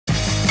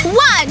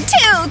1,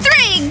 2,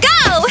 3,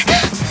 go!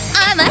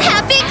 I'm a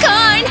happy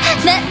corn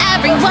that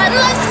everyone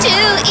loves to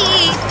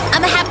eat.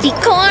 I'm a happy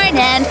corn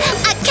and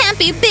I can't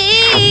be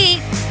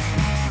beat.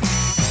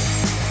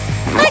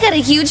 I got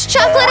a huge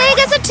chocolate egg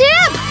as a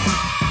tip!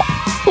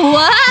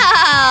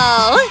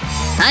 Wow!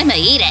 I'ma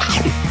eat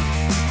it.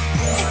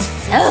 It's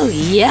so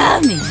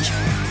yummy.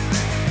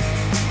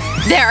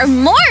 There are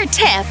more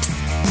tips!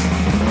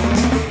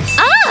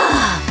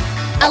 Ah!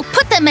 I'll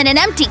put them in an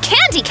empty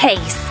candy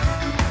case.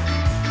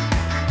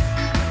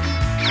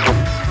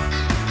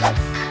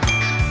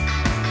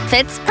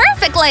 Fits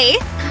perfectly!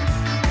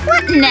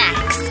 What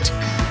next?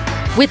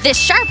 With this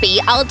Sharpie,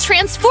 I'll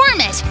transform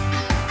it.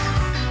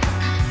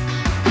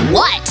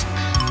 What?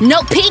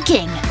 No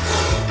peeking!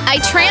 I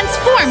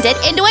transformed it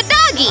into a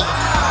doggy!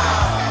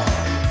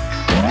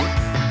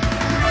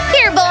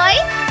 Here, boy!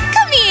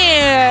 Come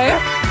here!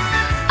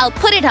 I'll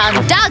put it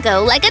on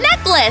Doggo like a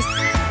necklace!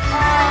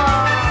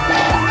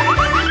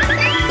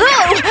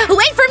 Oh!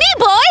 Wait for me,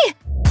 boy!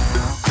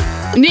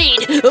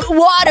 Need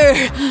water!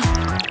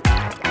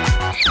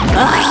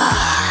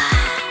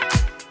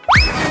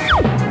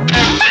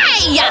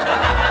 Hey!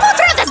 Who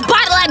threw this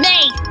bottle at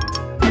me?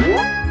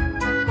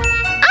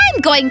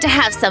 I'm going to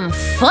have some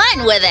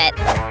fun with it!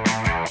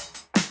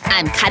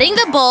 I'm cutting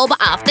the bulb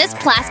off this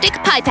plastic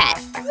pipette.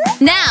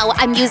 Now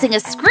I'm using a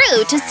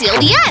screw to seal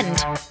the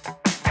end.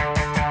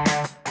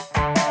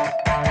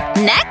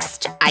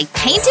 Next, I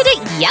painted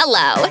it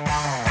yellow.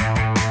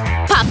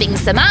 Popping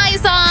some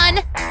eyes on,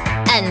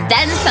 and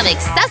then some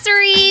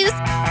accessories,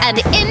 and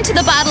into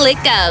the bottle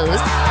it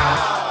goes.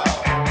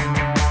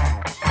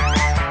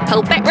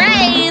 Hope it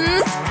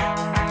rains!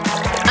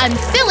 I'm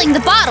filling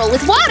the bottle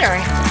with water.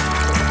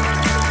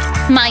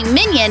 My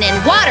minion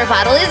and water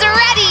bottle is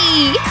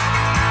ready!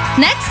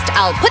 Next,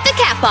 I'll put the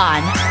cap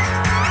on.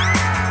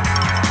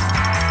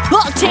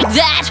 I'll take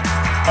that!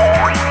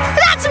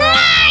 That's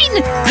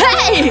mine!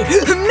 Hey!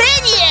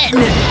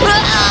 Minion!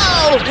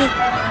 Oh!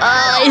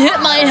 I hit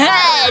my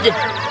head!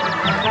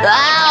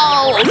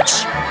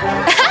 Ouch!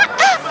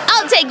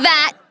 I'll take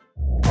that!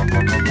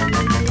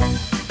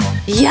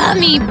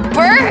 Yummy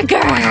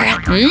burger!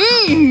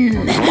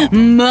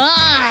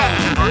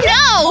 Mine!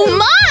 No,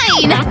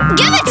 mine!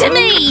 Give it to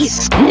me!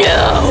 No!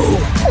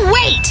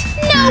 Wait!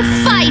 No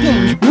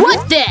fighting!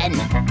 What then?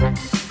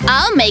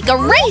 I'll make a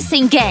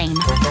racing game.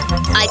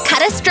 I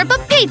cut a strip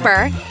of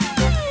paper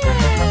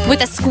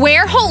with a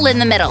square hole in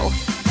the middle.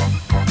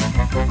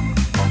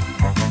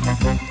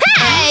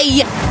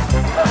 Hey!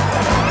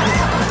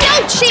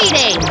 No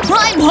cheating!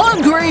 I'm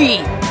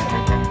hungry!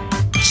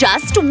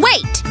 Just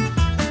wait.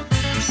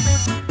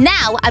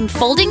 Now I'm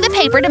folding the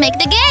paper to make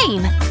the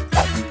game.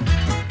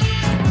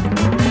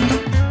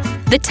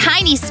 The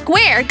tiny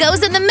square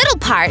goes in the middle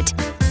part.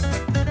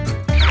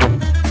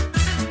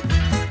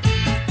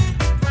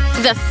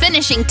 The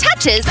finishing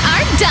touches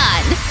are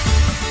done!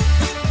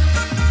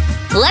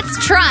 Let's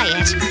try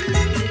it!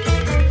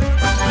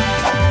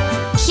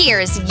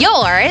 Here's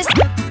yours!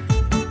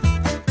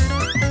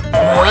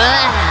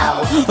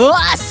 Wow!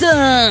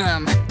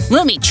 Awesome!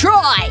 Let me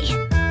try!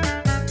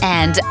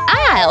 And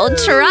I'll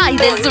try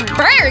this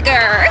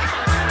burger!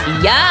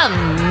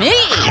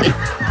 Yummy!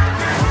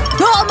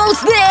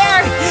 Almost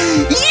there!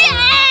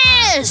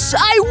 Yes!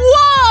 I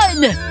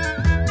won!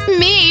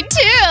 Me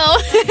too!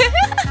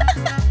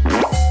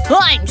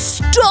 I'm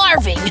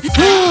starving!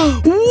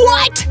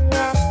 What?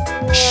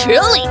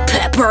 Chili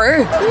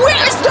pepper?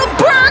 Where's the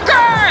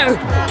burger?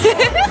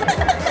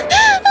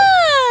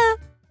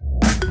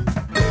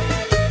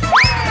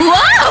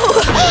 Whoa!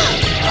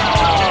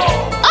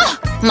 Oh,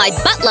 my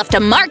butt left a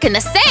mark in the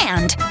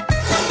sand.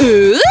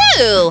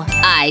 Ooh,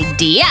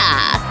 idea!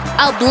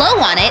 I'll blow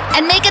on it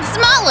and make it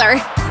smaller.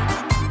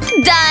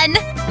 Done!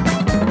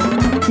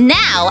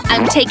 Now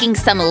I'm taking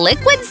some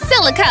liquid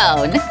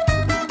silicone.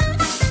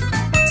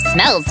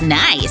 Smells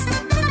nice.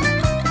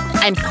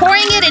 I'm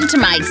pouring it into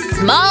my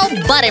small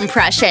butt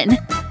impression.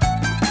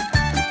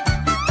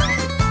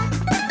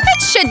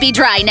 It should be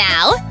dry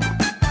now.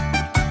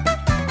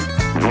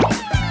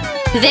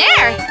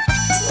 There!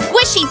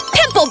 Squishy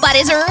pimple butt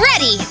is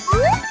ready!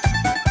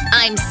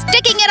 I'm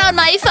sticking it on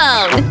my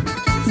phone.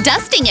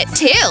 Dusting it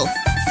too.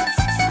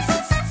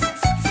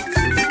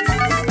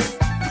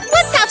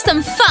 Let's have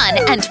some fun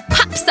and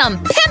pop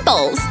some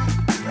pimples!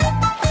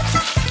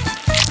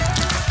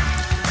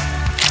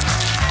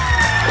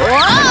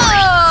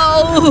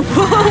 Whoa!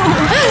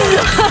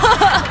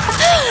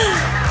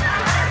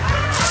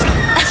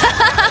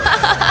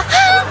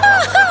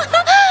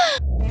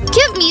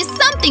 Give me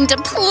something to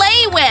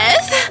play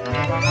with!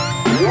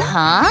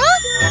 Huh?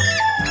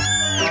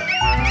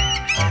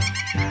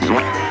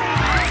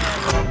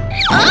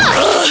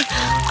 Ugh!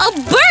 A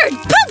bird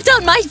pooped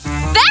on my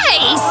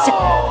face!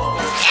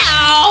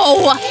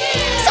 Ow!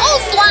 So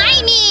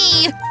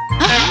slimy!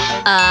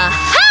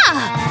 Aha!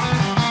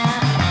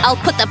 I'll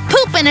put the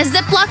poop in a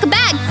Ziploc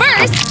bag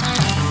first.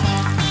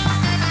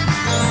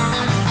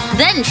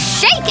 Then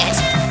shake it.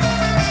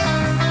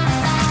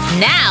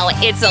 Now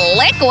it's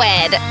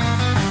liquid.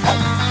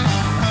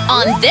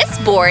 On this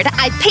board,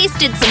 I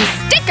pasted some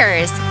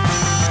stickers.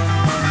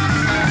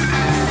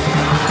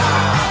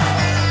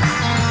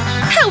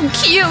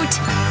 cute!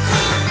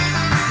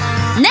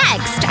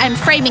 Next, I'm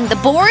framing the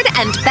board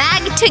and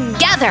bag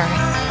together.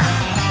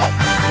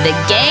 The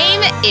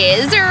game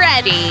is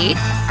ready.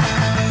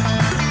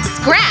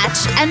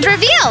 Scratch and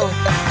reveal.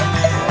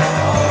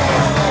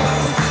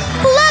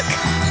 Look!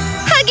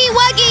 Huggy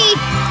Wuggy!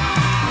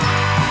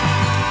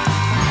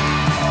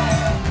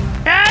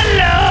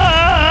 Hello!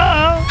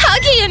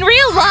 Huggy in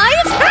real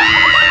life?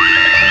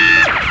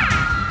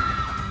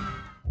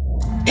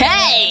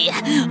 Hey!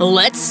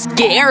 Let's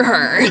scare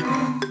her!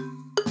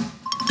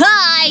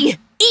 Hi!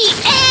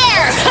 Eat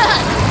air!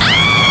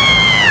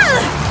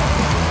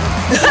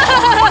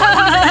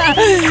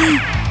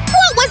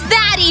 What was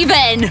that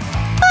even?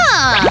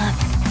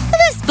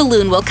 This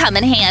balloon will come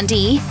in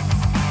handy.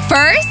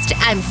 First,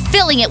 I'm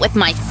filling it with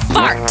my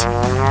fart.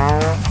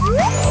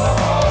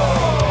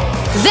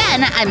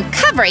 Then I'm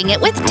covering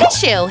it with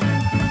tissue.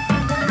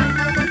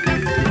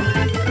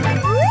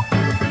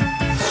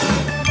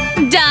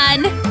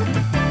 Done!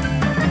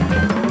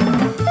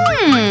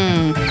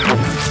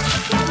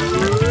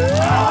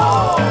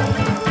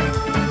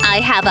 I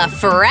have a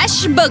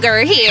fresh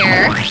booger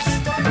here.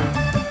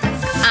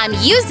 I'm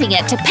using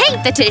it to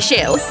paint the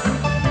tissue.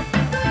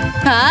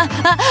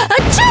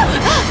 Achoo!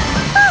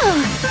 Oh,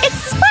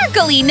 it's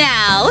sparkly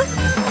now.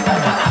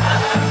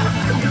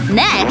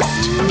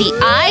 Next, the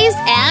eyes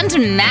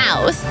and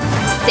mouth.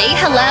 Say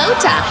hello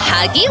to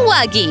Huggy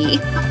Wuggy.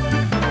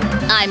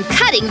 I'm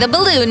cutting the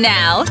balloon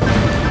now.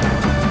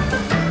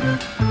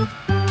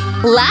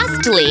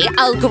 Lastly,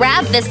 I'll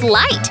grab this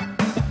light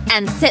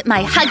and sit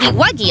my Huggy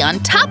Wuggy on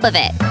top of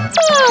it.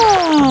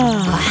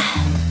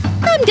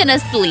 I'm gonna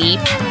sleep.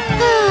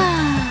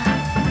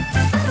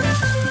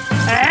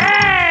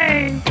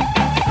 Hey!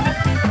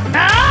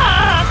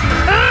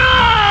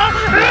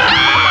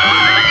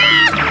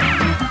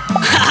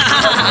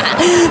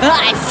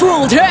 I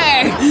fooled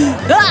her!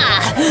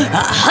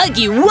 A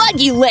Huggy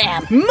Wuggy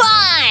lamp!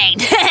 Mine!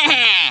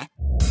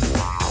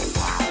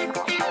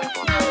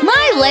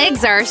 My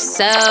legs are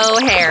so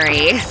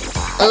hairy.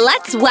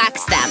 Let's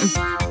wax them.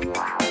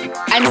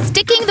 I'm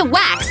sticking the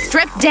wax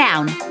strip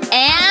down.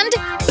 And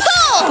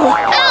pull!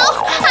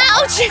 Ow!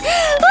 Ouch!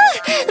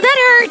 That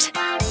hurt!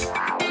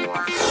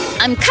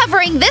 I'm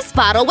covering this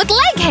bottle with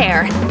leg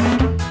hair.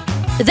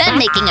 Then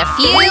making a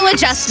few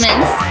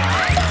adjustments.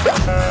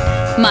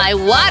 My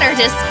water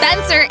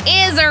dispenser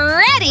is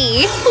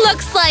ready!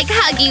 Looks like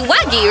Huggy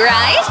Wuggy,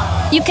 right?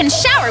 You can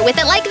shower with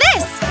it like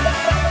this.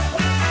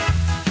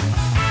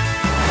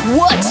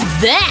 What's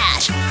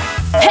that?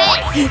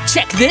 Hey,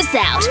 check this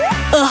out!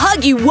 A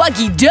Huggy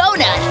Wuggy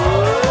donut!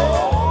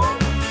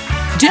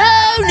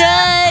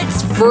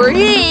 Donuts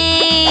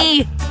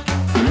free!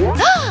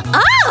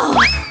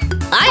 Oh!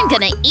 I'm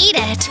gonna eat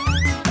it!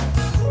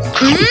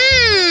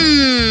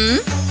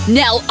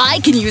 Now I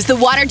can use the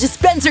water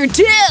dispenser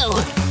too!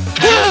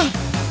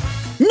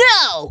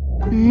 No!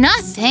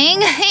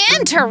 Nothing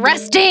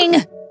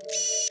interesting!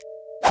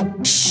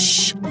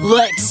 Shh!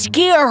 Let's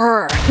scare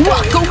her!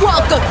 Waka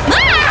waka!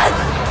 Ah!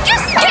 You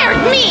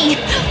scared me!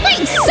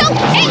 I'm so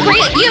angry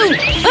at you!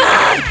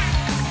 Ah!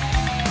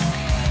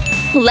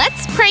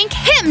 Let's prank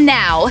him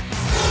now!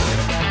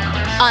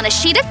 On a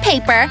sheet of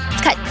paper,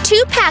 cut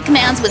 2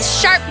 Pac-Mans with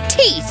sharp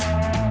teeth.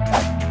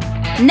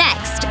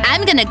 Next,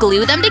 I'm gonna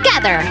glue them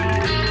together.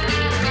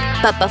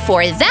 But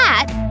before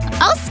that,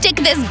 I'll stick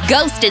this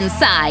ghost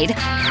inside.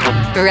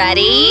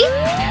 Ready?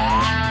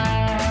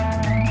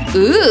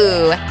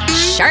 Ooh,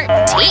 sharp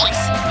teeth.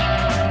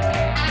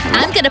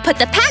 I'm gonna put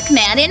the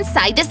Pac-Man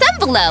inside this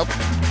envelope.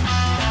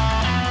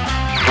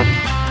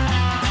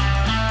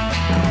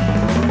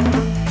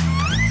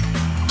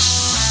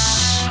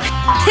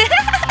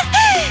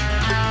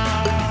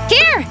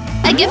 Here,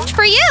 a gift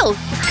for you.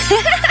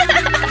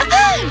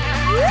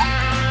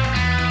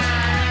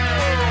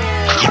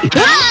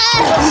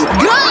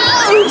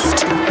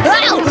 Ghost!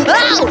 Ow!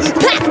 Ow!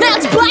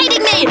 Pac-Man's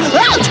biting me!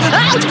 Ouch!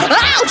 Ouch!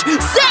 Ouch!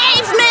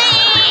 Save me!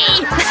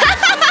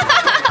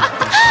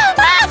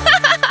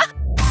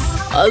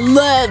 I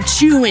love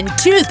chewing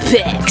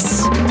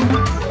toothpicks.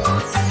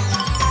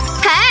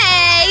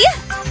 Hey!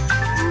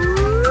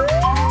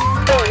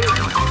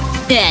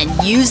 And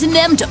using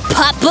them to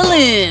pop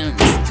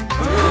balloons.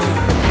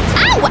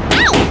 Ow!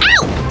 Ow!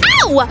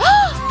 Ow! Ow!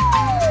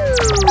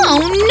 Oh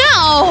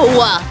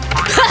no!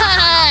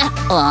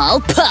 All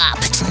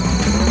popped.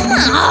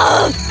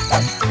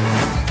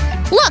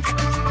 Look!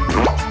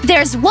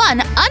 There's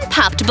one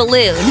unpopped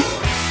balloon.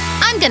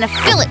 I'm gonna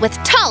fill it with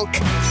talc.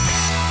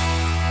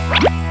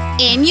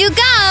 In you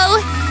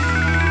go!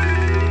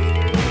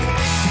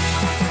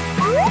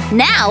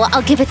 Now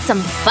I'll give it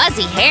some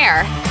fuzzy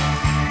hair.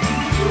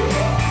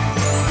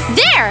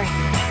 There!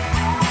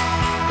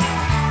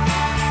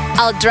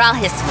 I'll draw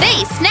his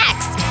face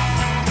next.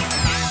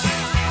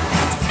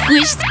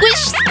 Squish,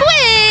 squish,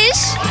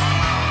 squish!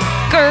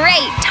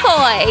 Great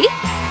toy!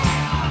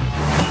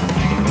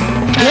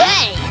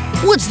 Hey!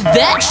 What's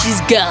that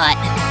she's got?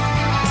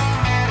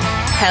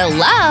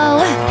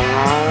 Hello?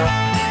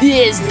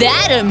 Is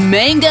that a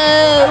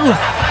mango?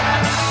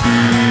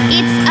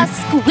 It's a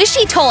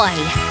squishy toy.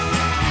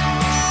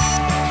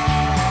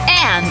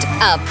 and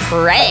a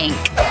prank.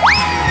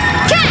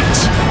 Catch!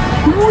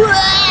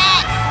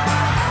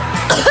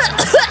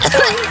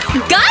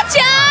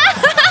 Gotcha!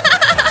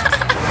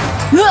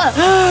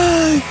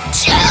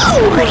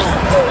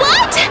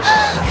 What?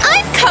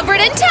 I'm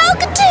covered in talc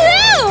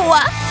too!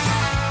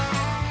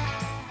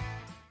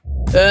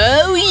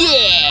 Oh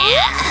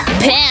yeah!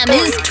 Pam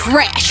is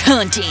trash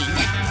hunting.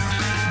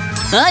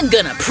 I'm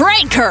gonna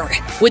prank her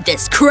with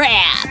this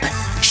crab.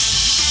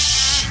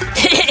 Shh!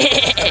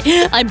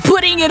 I'm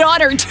putting it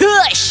on her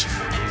tush!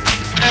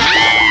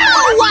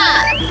 Ow!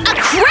 A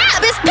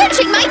crab is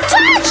pinching my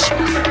tush!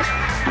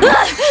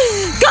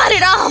 Got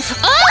it off!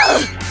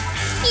 Ugh!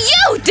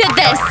 You did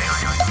this!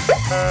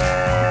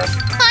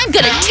 I'm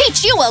gonna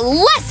teach you a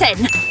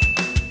lesson!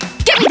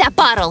 Give me that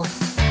bottle!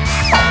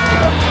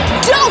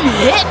 Don't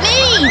hit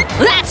me!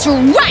 That's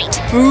right!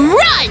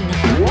 Run!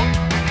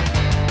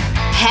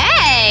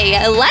 Hey,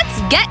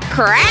 let's get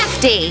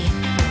crafty!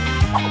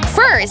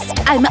 First,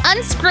 I'm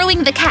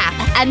unscrewing the cap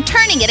and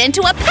turning it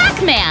into a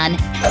Pac-Man.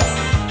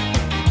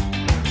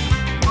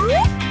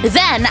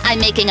 Then, I'm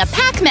making a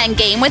Pac-Man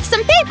game with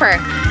some paper.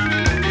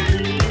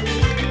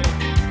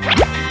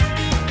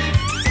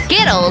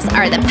 Skittles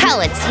are the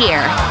pellets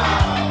here.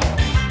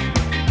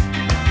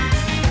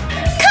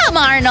 Come,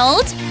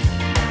 Arnold!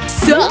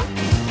 So,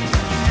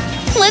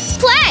 let's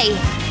play!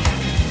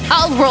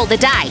 I'll roll the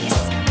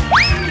dice.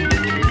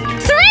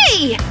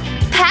 3!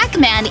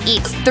 Pac-Man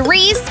eats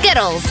 3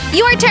 Skittles.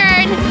 Your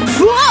turn!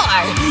 4!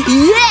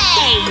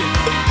 Yay!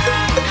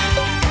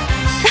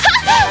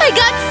 I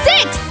got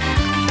 6!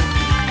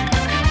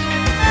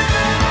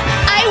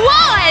 I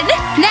won!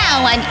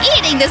 Now I'm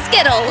eating the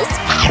Skittles!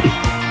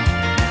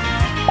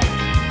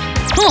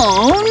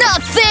 Oh,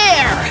 not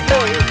fair!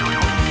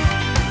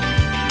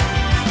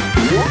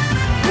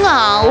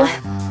 Oh,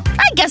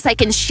 I guess I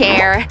can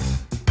share.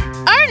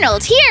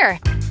 Arnold, here!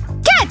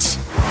 Catch!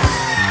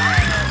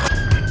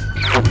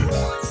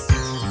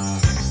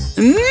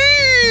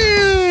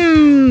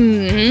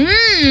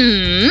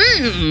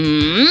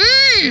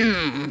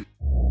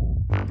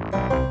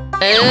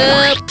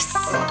 Oops!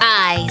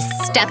 I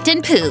stepped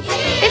in poop.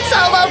 It's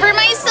all over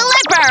my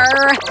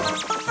slipper!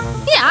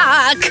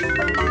 Yuck!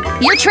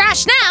 You're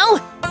trash now!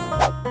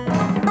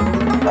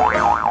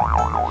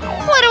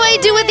 What do I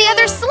do with the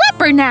other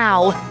slipper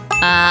now?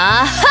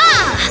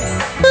 Aha!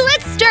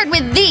 Let's start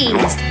with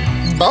these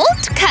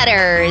bolt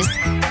cutters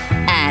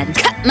and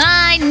cut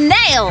my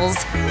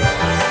nails.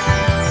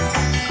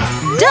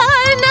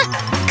 Done!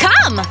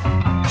 Come!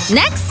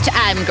 Next,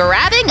 I'm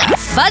grabbing a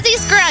fuzzy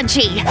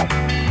scrunchie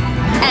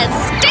and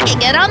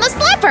sticking it on the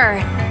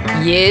slipper.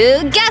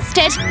 You guessed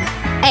it!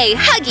 A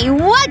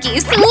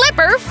huggy-wuggy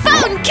slipper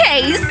phone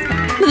case!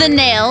 The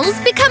nails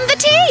become the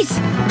teeth!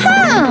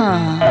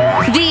 Huh!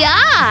 The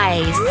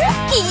eyes!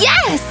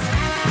 Yes!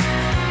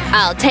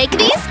 I'll take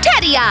these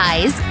teddy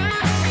eyes!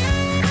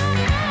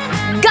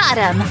 Got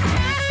 'em!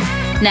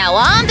 Now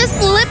on the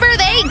slipper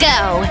they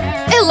go!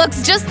 It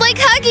looks just like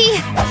Huggy!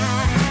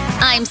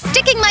 I'm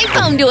sticking my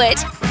phone to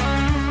it!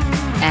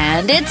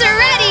 And it's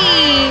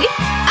ready!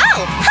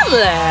 Oh,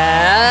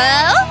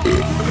 hello!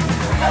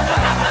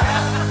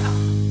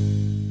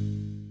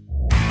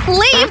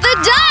 Leave the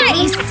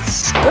dice!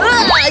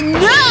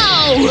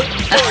 No!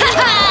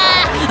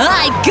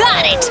 I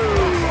got it!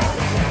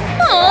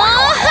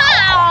 Oh,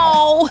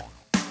 how!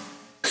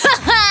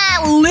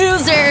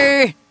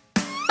 Loser!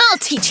 I'll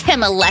teach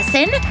him a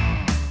lesson.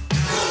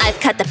 I've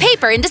cut the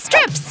paper into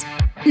strips.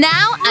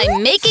 Now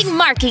I'm making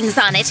markings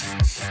on it.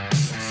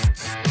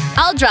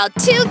 I'll draw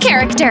 2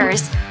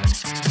 characters.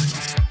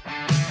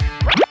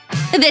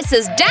 This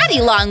is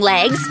Daddy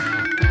Longlegs.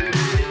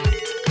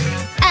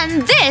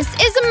 And this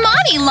is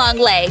Mommy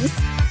Longlegs.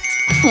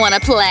 Wanna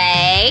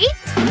play?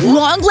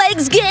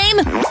 Longlegs game?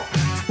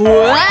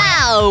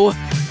 Wow!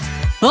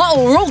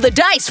 I'll roll the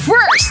dice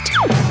first.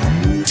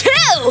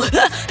 2!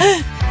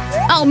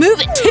 I'll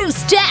move it 2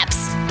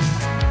 steps.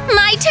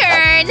 My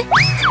turn.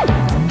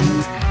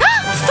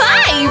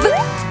 5!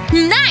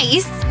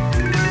 Nice!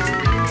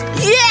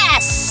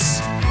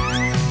 Yes!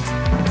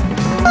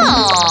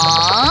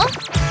 Aww!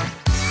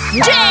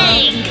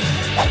 Dang!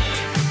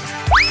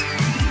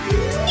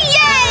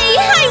 Yay!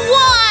 I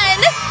won!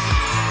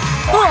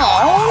 Oh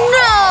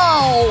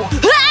no!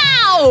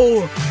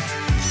 Ow!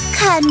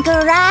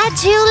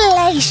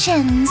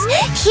 Congratulations!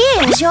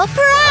 Here's your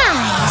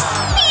prize!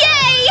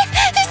 Yay!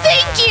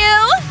 Thank you!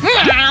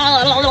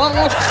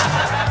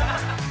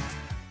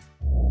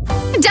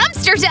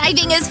 Dumpster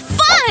diving is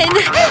fun!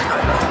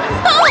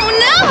 Oh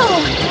no!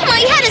 My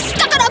head is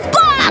stuck in a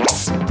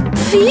box!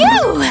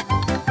 Phew!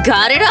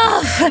 Got it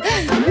off!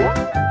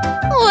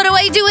 What do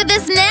I do with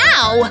this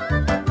now?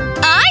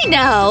 I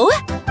know!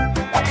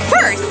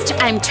 First,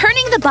 I'm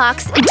turning the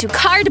box into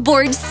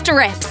cardboard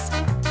strips.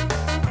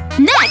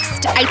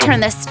 Next, I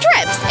turn the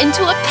strips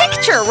into a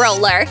picture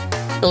roller.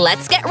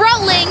 Let's get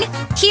rolling!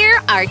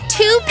 Here are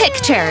 2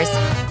 pictures.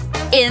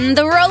 In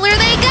the roller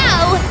they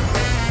go!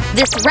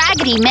 This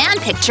Raggedy Man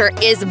picture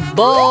is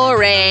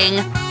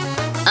boring.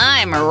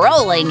 I'm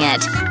rolling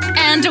it.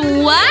 And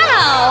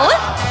wow!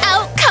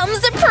 Out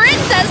comes a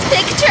princess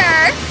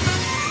picture!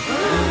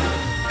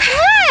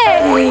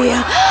 Hey!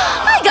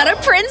 I got a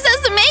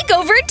princess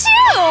makeover,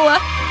 too!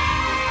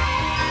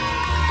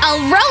 I'll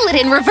roll it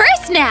in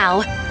reverse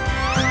now!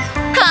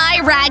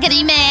 Hi,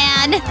 Raggedy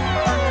Man!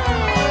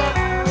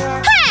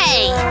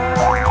 Hey!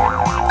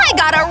 I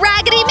got a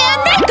Raggedy Man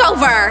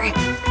makeover!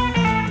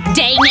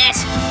 Dang it!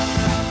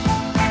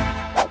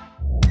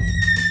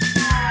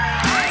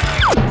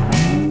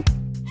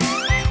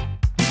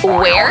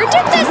 Where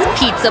did this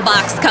pizza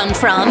box come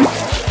from?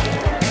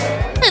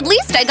 At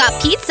least I got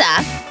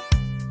pizza.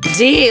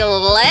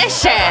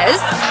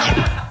 Delicious!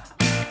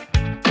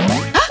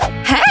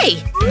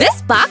 Hey!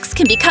 This box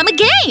can become a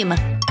game!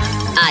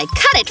 I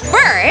cut it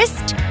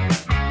first.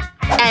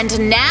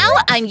 And now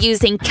I'm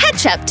using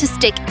ketchup to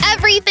stick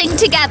everything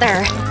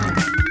together.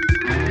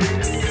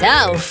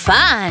 So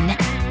fun!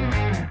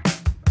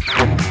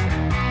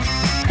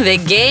 The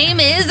game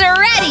is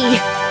ready!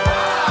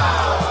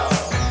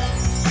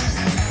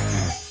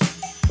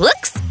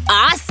 Looks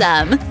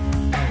awesome!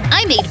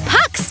 I made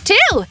pucks,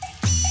 too!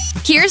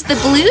 Here's the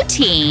blue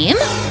team.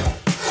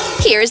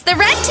 Here's the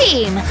red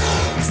team.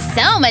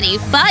 So many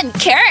fun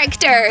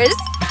characters!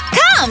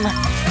 Come!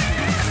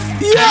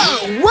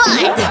 Yo,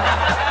 what?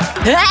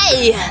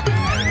 Hey!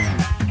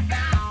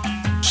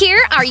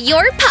 Here are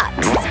your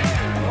pucks.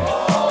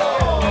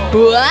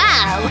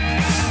 Wow!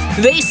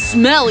 They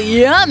smell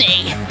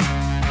yummy!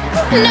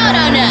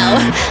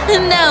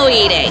 No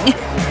eating!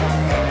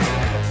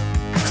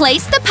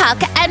 Place the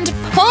puck and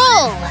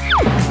pull!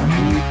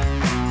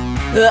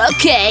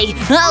 Okay,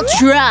 I'll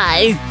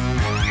try!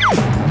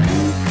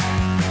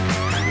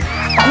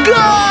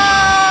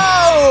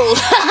 Go!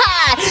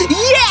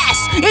 Yes!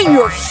 In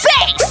your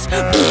face!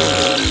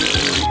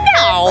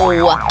 No!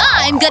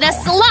 I'm gonna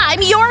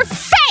slime your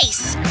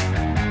face!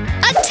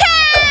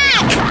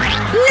 Attack!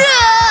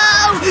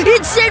 No!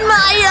 It's in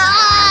my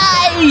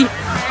eye!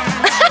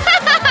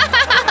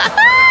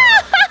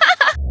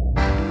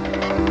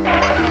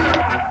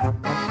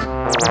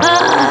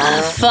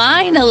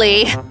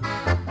 Finally!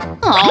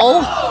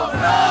 Oh!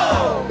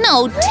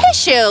 No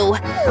tissue!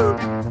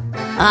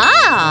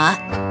 Ah!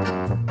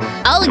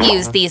 I'll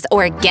use these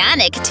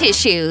organic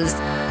tissues.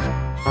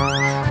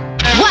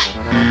 What?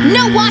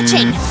 No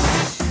watching!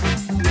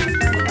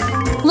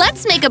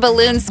 Let's make a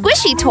balloon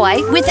squishy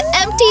toy with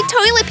empty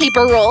toilet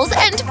paper rolls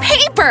and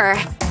paper!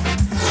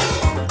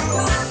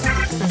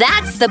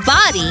 That's the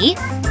body.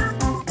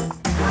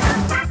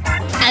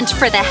 And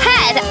for the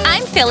head,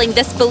 I'm filling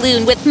this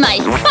balloon with my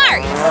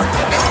farts!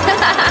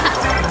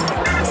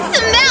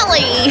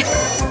 Smelly!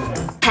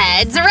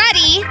 Head's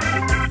ready!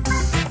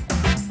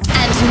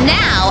 And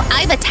now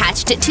I've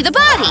attached it to the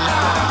body!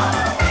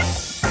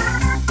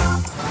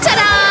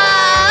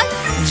 Ta-da!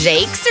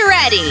 Jake's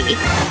ready!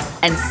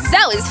 And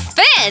so is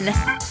Finn!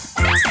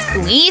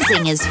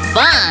 Squeezing is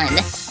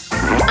fun!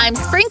 I'm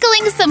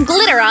sprinkling some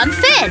glitter on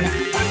Finn!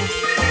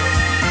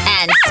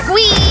 And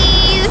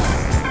squeeze!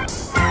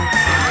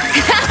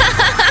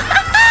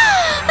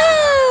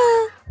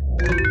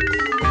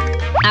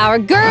 Our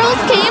girls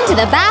came to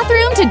the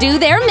bathroom to do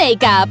their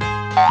makeup.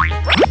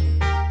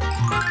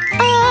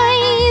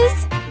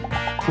 Eyes.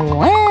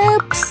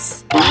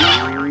 Lips.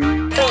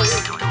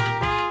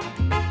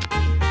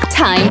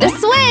 Time to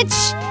switch.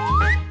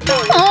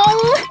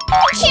 Oh,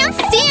 I can't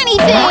see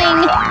anything.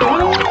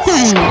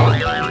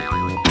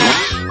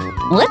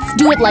 Let's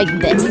do it like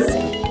this.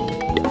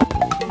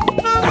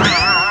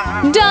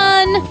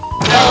 Done.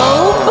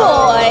 Oh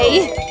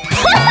boy.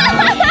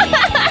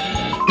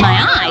 My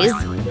eyes.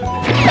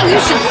 You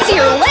should see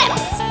your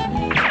lips!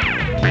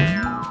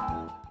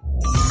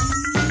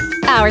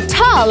 Our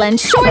tall and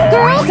short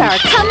girls are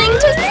coming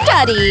to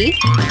study!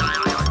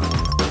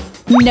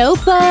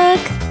 Notebook,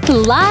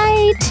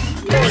 light…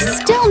 I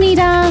still need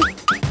a…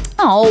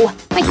 Oh,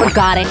 I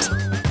forgot it.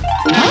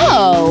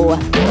 Oh!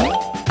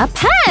 A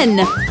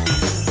pen!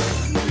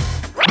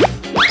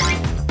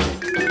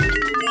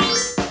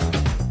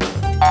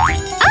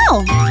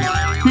 Oh!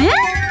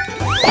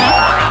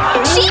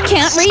 She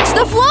can't reach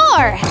the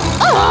floor!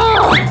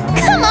 Oh!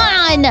 Come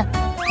on!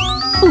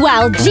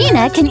 While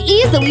Gina can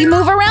easily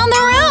move around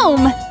the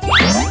room!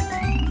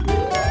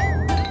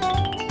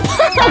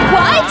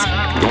 What?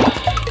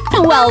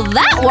 Well,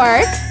 that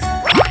works!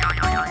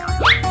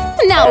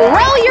 Now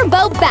row your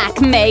boat back,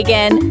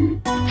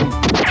 Megan!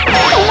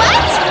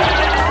 What?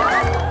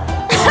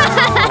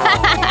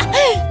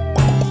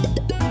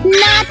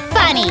 Not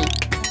funny!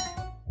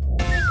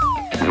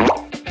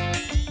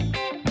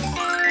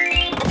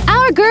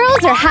 Our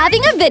girls are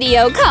having a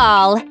video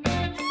call.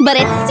 But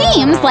it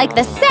seems like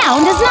the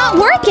sound is not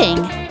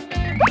working.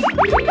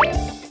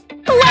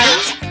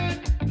 Wait!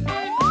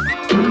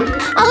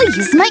 I'll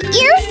use my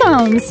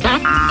earphones.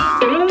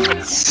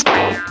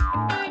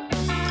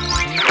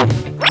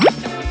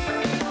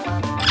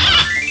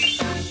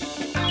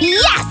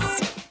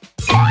 Yes!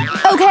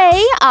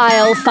 Okay,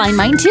 I'll find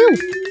mine too.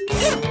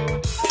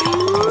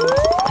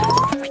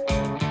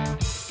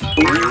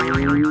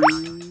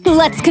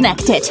 Let's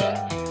connect it.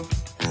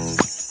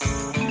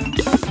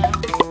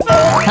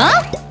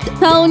 Huh?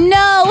 Oh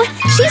no!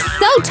 She's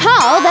so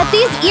tall that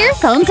these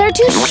earphones are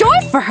too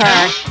short for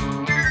her.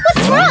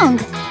 What's wrong?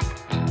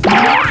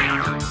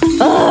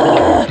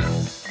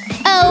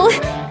 Oh.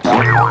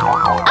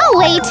 I'll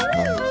wait.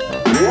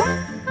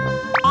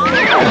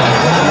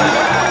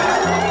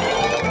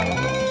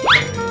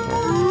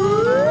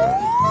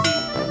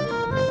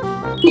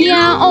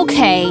 Yeah,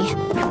 okay.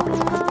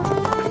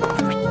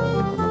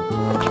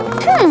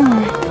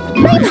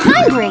 I'm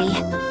hungry.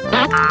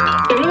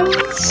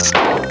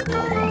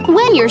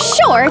 When you're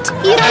short,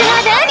 you don't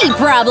have any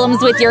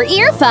problems with your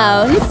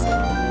earphones.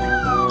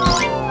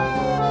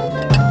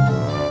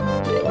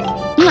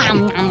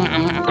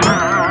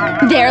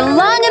 They're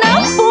long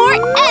enough for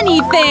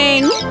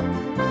anything.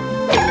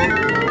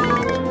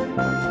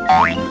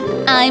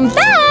 I'm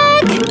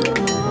back!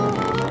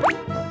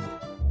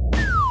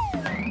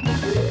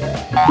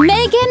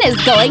 Megan is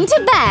going to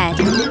bed.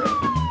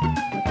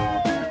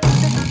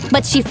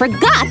 But she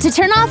forgot to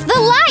turn off the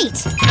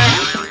light.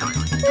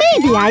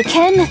 Maybe I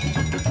can…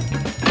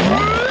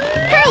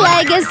 Her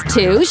leg is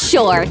too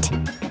short.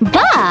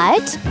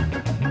 But…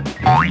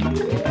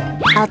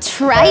 I'll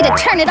try to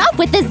turn it off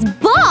with this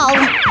ball!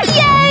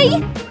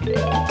 Yay!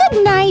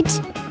 Good night.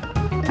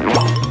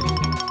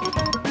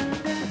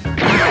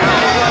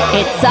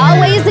 It's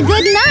always a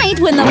good night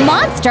when the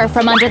monster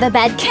from under the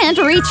bed can't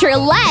reach your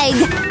leg.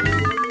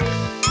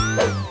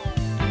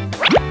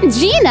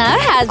 Gina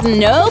has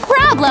no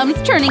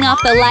problems turning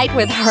off the light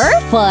with her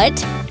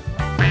foot.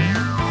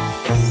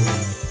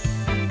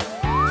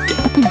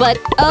 But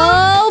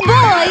oh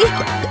boy!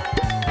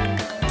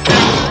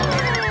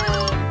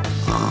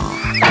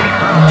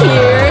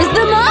 Here's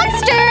the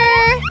monster!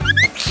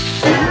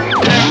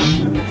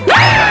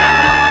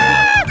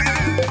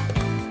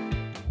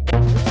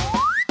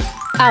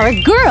 Our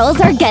girls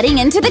are getting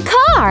into the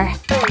car.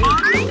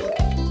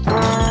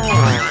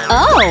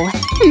 Oh,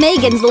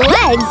 Megan's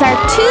legs are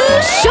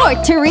too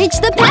short to reach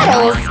the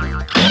pedals.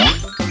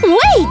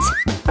 Wait!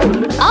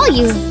 I'll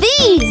use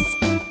these.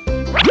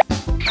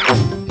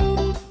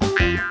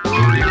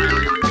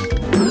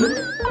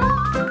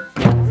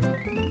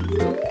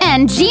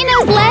 And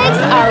Gina's legs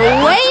are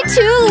way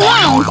too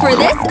long for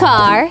this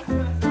car.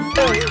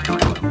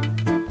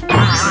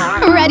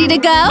 Ready to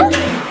go?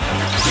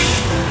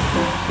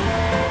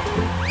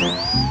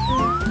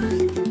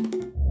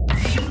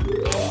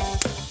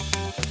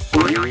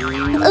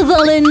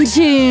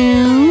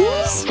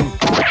 Volunteers?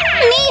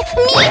 Me,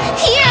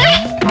 here!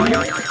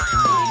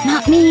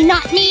 Not me,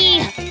 not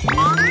me!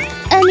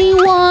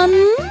 Anyone?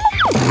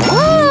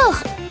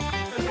 Oh!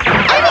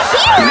 I'm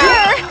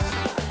here!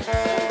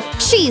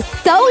 She's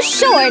so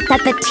short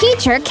that the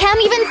teacher can't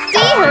even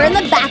see her in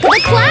the back of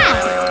the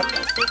class.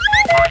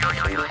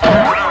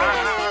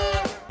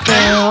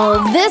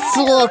 Oh, this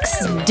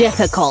looks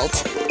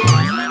difficult.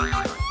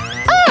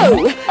 Oh,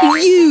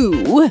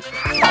 you!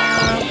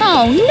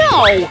 Oh,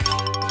 no!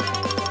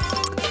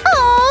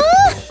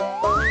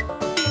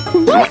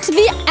 What's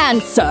the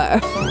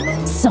answer?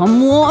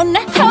 Someone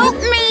help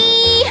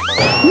me!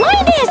 -4!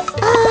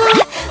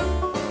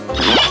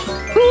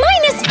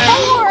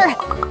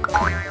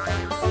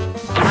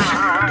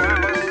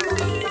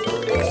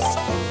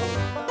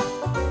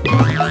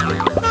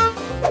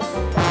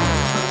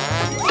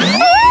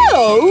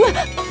 Oh!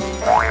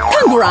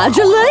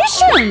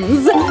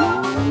 Congratulations!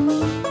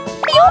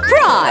 Your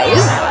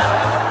prize!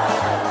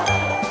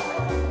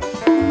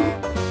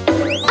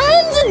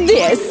 And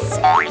this!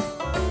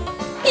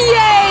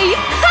 Yay!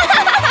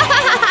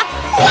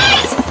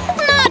 What?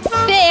 Not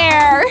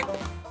fair!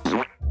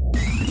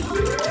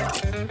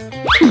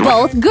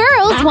 Both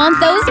girls want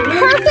those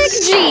perfect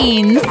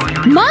jeans!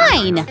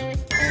 Mine!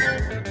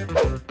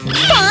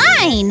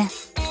 Fine!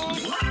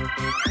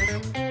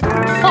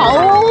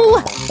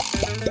 Oh!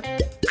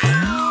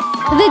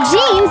 The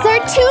jeans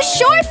are too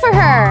short for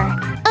her!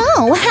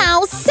 Oh,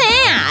 how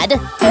sad!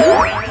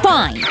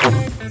 Fine!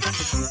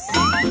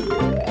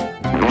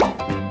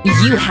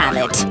 You have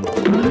it.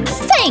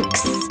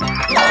 Thanks!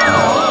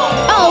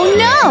 Oh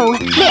no!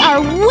 They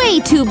are way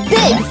too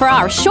big for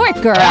our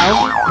short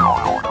girl!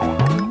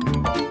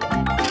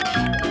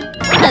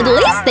 At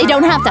least they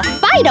don't have to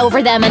fight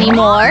over them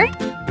anymore!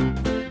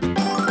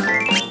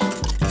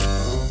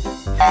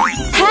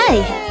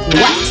 Hey!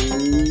 What?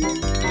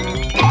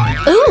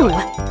 Ooh!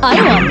 I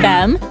want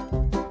them!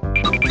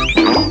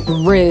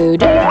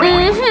 Rude.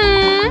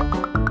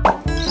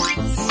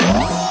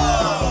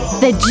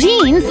 The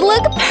jeans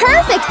look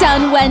perfect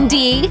on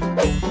Wendy!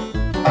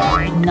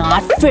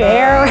 Not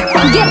fair!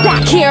 Get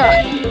back here!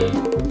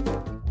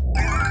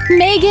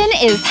 Megan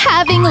is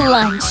having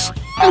lunch,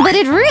 but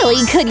it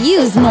really could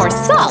use more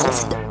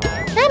salt.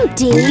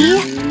 Empty.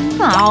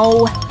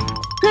 Oh.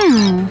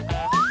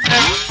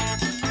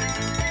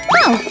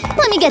 Oh,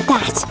 let me get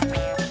that.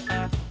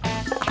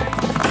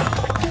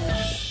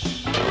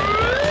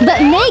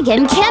 But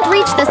Megan can't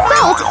reach the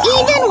salt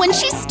even when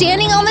she's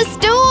standing on the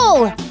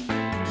stool.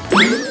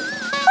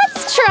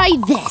 Let's try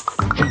this.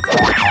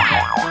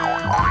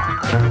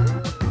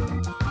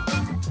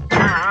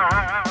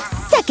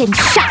 Second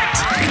shot.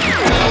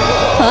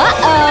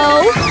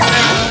 Uh-oh.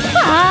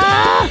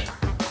 Ah!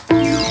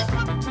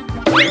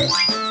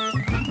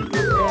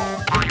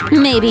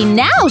 Maybe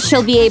now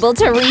she'll be able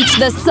to reach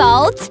the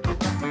salt.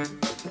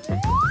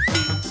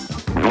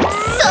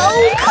 So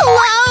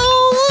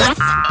close!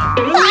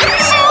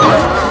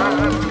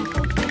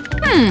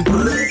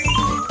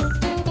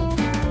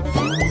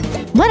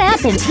 What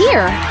happened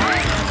here?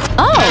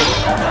 Oh!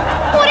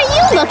 What are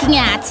you looking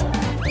at?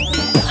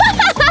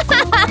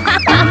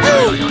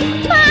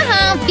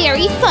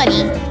 Very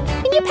funny.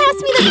 Can you pass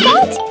me the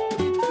salt?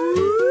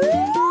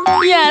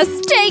 Yes,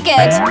 take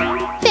it!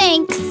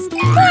 Thanks.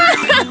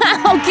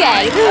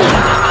 Okay.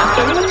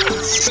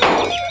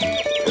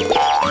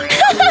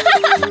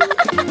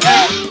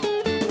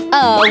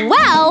 Oh,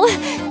 well,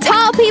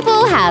 tall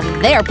people have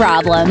their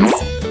problems.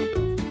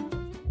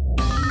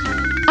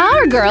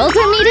 Our girls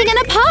are meeting in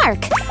a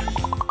park.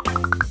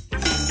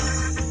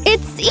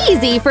 It's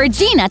easy for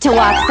Gina to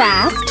walk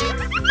fast.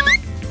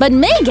 But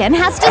Megan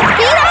has to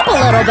speed up a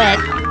little bit.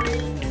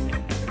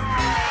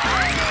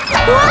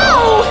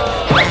 Whoa!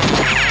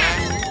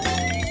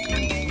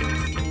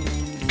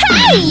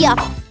 Hey!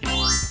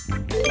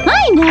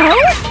 I know!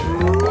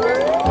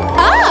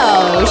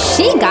 Oh,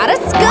 she got a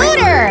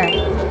scooter!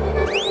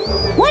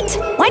 What?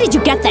 Why did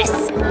you get this?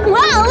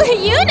 Well,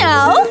 you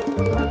know!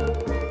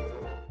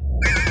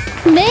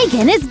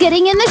 Megan is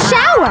getting in the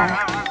shower.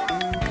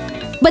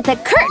 But the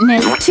curtain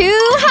is too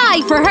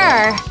high for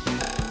her.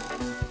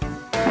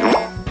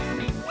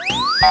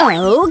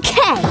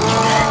 Okay.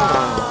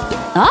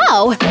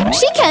 Oh,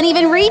 she can't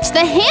even reach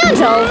the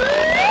handle.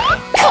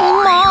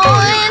 Come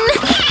on!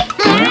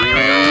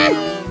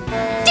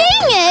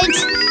 Dang it!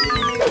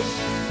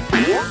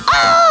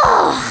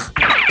 Oh!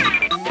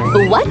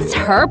 What's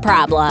her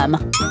problem?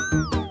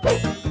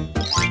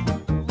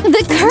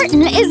 The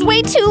curtain is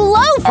way too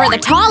low for the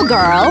tall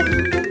girl.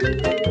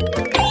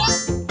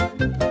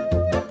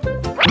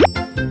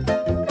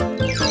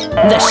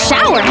 The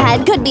shower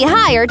head could be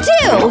higher,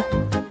 too.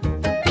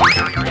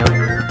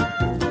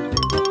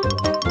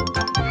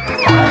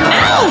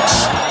 Ouch!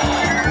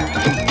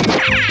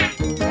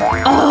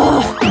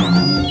 Oh!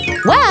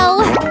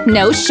 Well,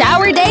 no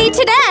shower day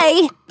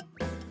today.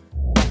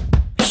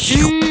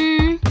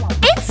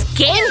 It's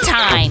game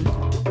time.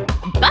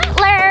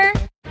 Butler!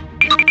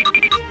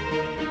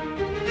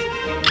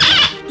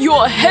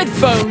 Your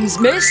headphones,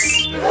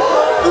 miss.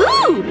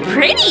 Ooh,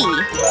 pretty!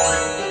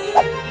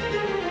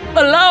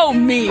 Allow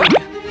me.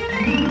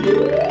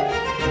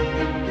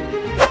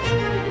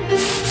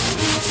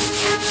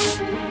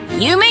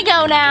 You may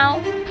go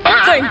now.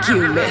 Thank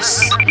you,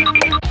 miss.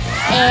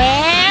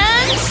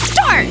 And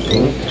start!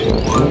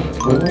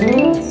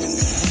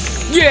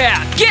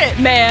 Yeah, get it,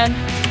 man.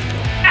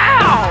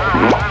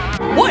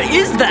 Ow! What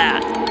is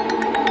that?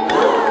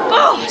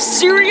 Oh,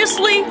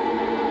 seriously?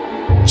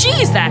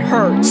 Jeez, that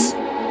hurts.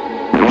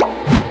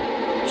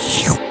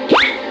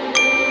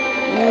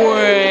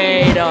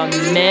 Wait a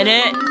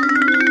minute.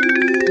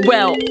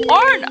 Well,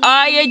 aren't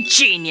I a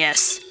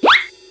genius?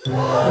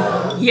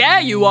 Yeah,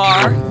 you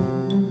are.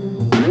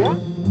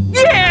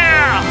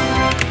 Yeah!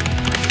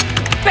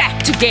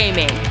 Back to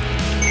gaming.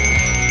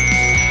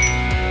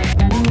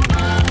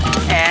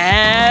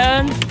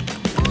 And...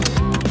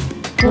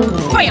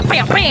 bam,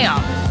 bam,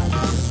 bam!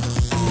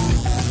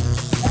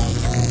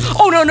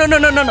 Oh, no, no, no,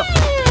 no, no, no!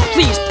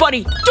 Please,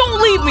 buddy,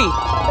 don't leave me!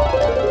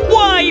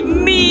 Why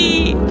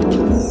me?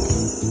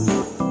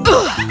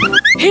 Ugh.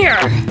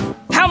 Here!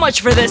 How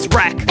much for this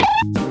wreck?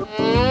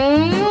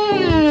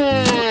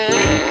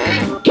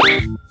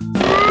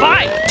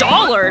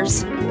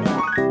 $5?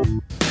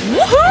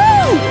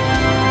 Woohoo!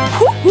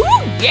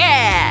 Woohoo!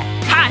 Yeah!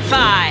 High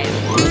five!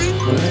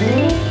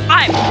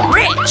 I'm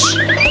rich!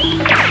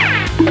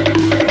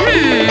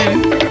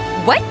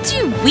 What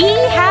do we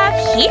have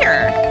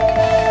here?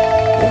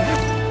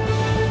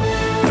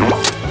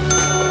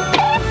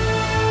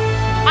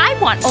 I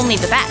want only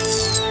the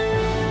best.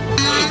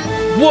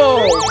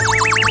 Whoa!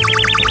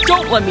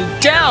 Don't let me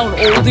down,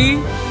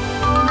 oldie!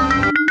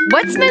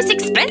 What's most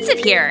expensive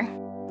here?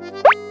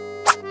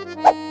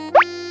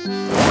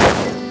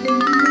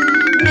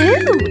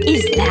 Ooh,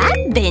 is that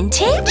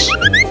vintage?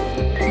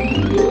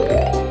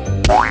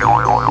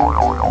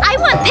 I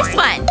want this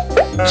one.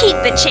 Keep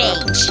the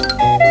change.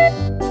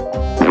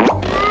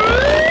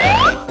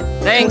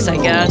 Thanks, I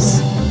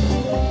guess.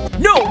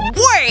 No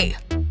way!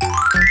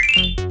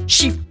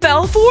 She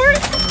fell for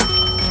it?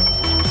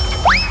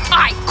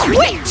 I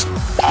quit!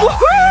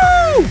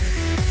 Woohoo!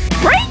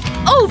 Break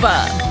over!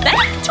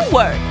 Back to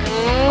work!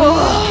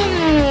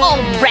 Ugh.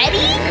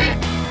 Already?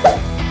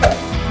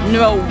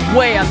 No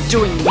way I'm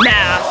doing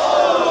math!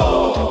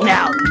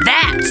 Now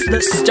that's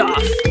the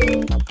stuff!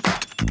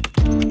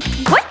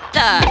 What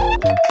the?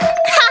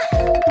 Ha!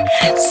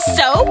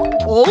 So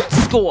old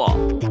school.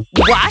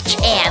 Watch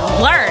and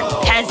learn,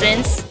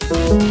 peasants.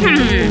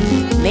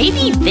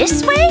 Maybe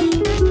this way?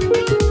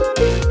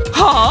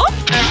 Huh?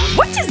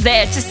 What is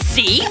there to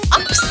see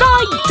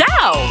upside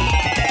down?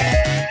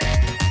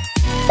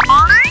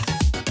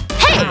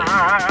 Hey!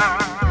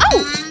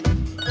 Oh!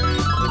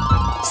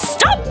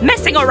 Stop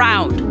messing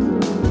around!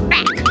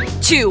 Back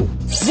to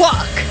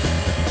work!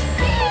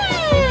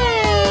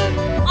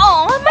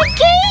 Oh, my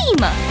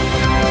game!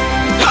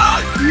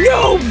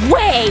 No!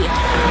 way!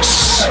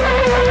 Shh.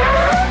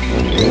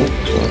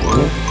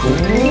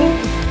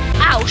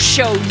 I'll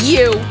show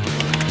you!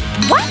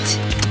 What?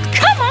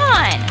 Come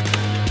on!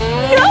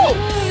 No!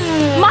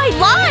 My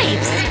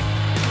lives!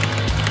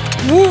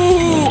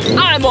 Woo!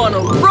 I'm on a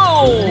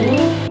roll!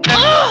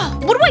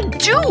 Ugh! What do I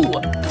do?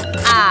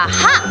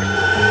 Aha!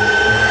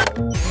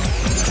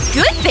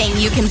 Good thing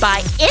you can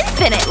buy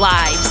infinite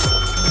lives!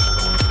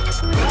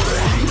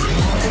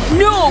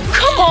 No,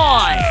 come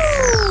on!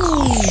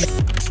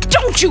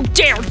 Don't you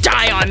dare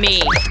die on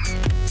me!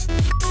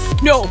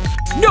 No!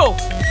 No!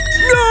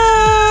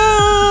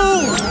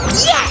 No!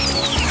 Yes!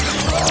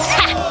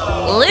 Ha!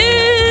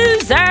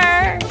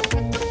 Loser!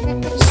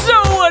 So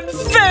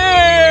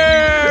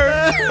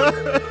unfair!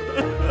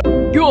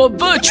 Your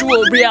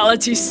virtual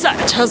reality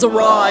set has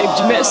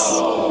arrived, miss.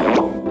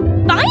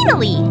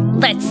 Finally!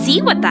 Let's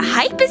see what the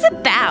hype is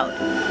about.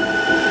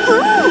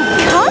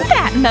 Ooh,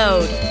 combat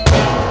mode!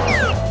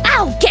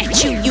 I'll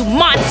get you, you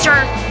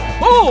monster!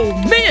 Oh,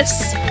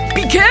 miss!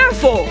 Be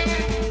careful!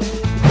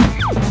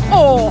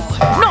 Oh,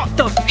 not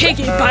the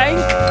piggy bank!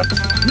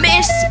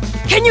 Miss,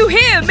 can you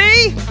hear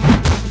me?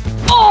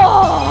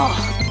 Oh!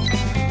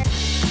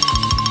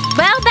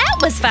 Well, that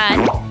was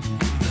fun.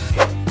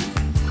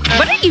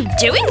 What are you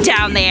doing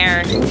down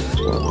there?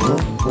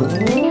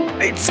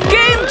 It's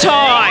game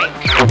time!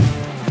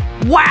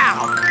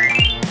 Wow!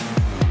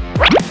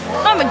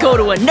 I'm gonna go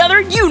to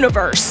another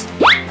universe!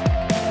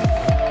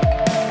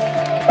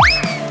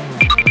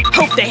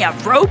 Hope they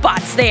have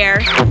robots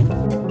there!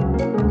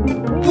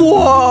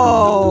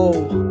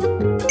 Whoa!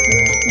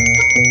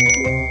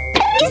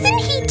 Isn't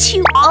he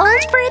too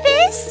old for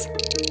this?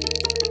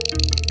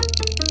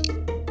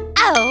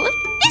 Oh,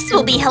 this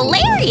will be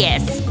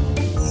hilarious!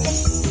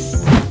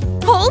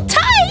 Hold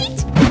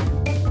tight!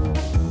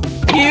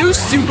 New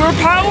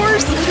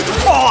superpowers?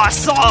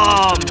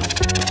 Awesome!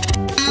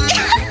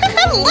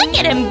 Look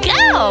at him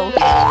go!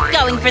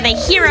 Going for the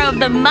hero of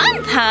the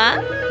month,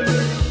 huh?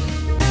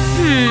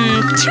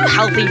 Too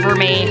healthy for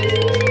me.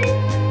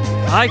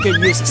 I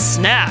could use a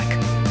snack.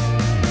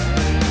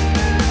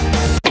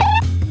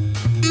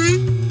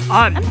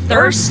 I'm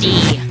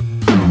Thirsty.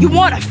 You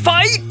wanna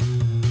fight?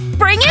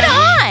 Bring it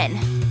on!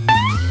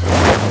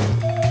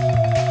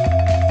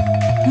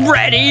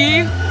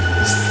 Ready?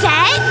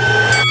 Set?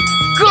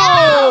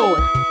 Go!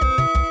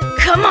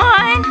 Come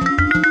on!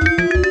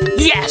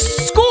 Yes,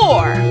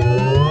 score!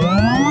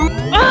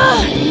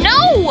 Ugh,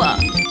 no!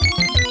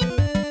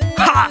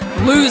 Ha!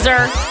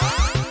 Loser!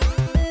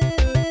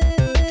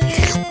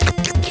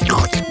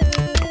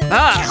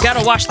 Ah,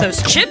 gotta wash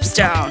those chips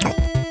down.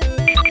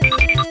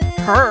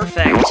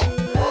 Perfect.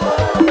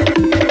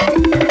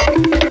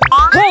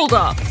 Hold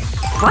up!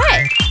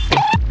 What?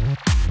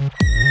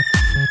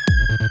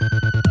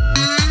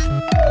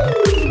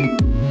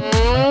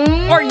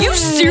 Are you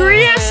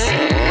serious?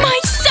 My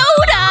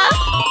soda!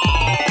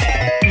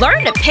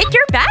 Learn to pick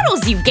your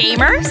battles, you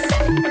gamers!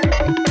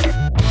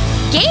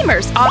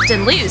 Gamers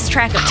often lose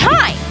track of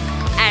time,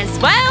 as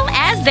well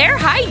as their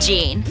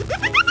hygiene.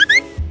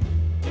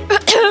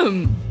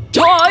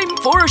 Time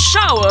for a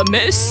shower,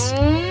 miss.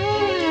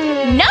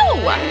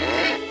 No!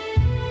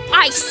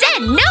 I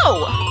said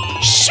no!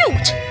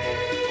 Shoot!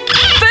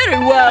 Very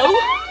well.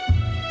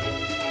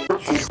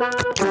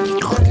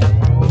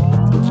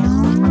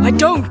 I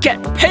don't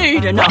get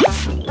paid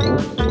enough.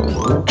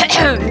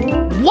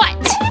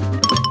 What?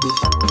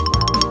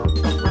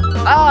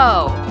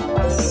 Oh.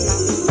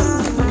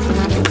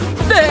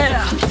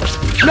 There.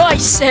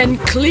 Nice and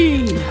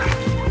clean.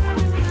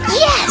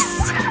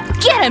 Yes!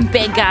 Get him,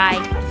 big guy!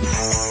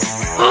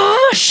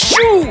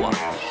 Shoo!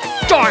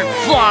 Darn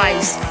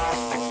flies.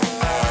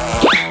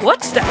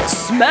 What's that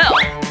smell?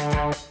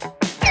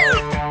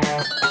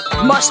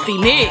 Must be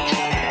me.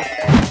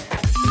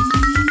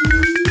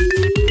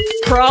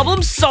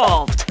 Problem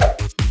solved.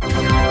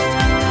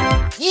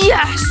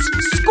 Yes!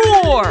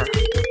 Score!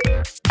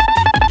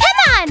 Come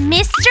on,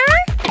 mister!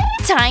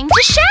 Time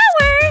to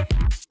shower!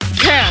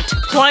 Can't.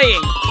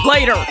 Playing.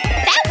 Later.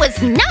 That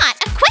was not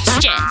a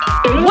question!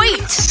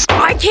 Wait!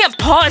 I can't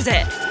pause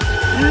it!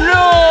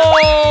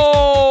 No!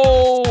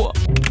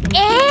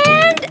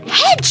 And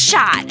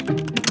headshot!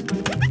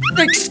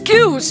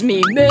 Excuse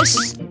me,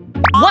 miss.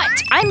 What?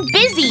 I'm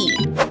busy!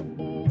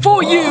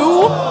 For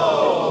you!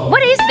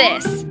 What is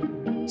this?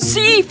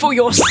 See for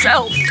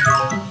yourself!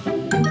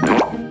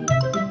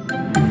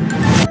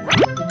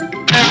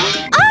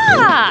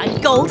 Ah!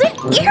 Golden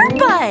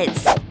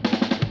earbuds!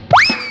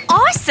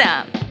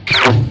 Awesome!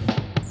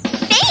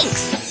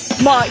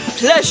 Thanks! My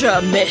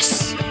pleasure,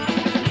 miss.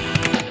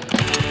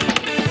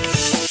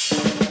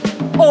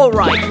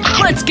 Alright,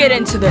 let's get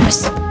into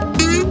this.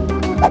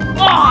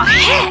 Aw,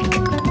 heck!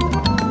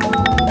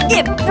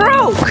 It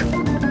broke!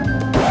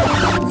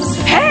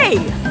 Hey!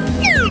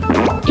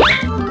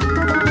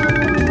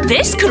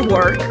 This could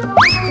work.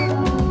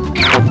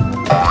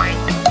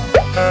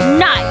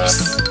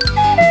 Nice!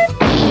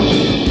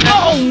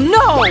 Oh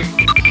no!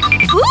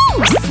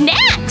 Ooh,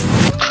 snacks!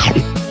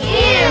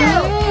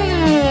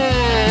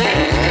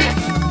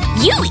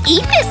 You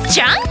eat this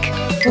junk?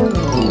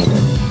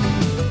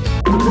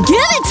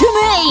 Give it to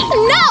me!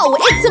 No,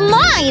 it's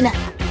mine!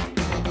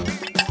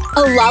 A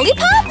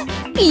lollipop?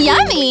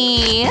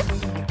 Yummy!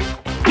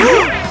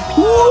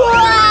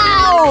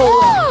 Wow!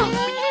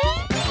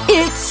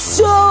 It's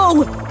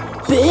so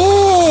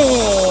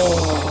big!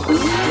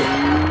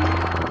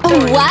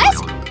 What?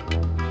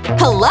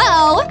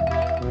 Hello?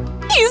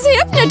 He's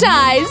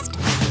hypnotized!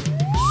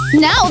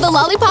 Now the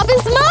lollipop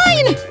is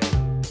mine!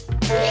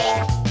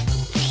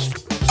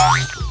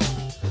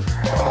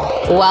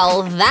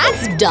 Well,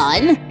 that's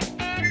done.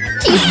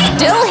 He's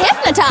still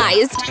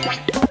hypnotized.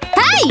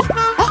 Hey!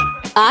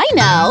 I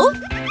know.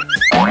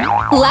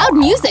 Loud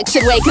music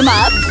should wake him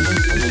up.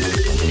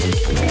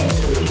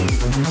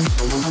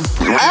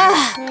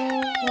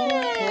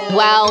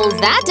 Well,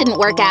 that didn't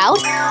work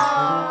out.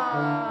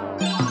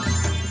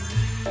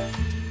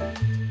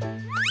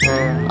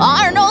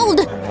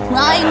 Arnold!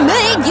 I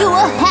made you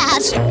a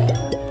hat!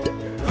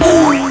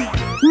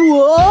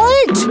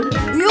 What?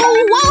 You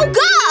woke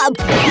up!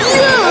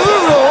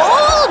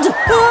 Arnold!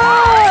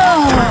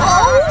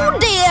 Oh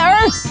dear!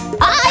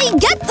 I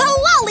get the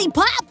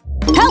lollipop!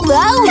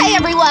 Hello! Hey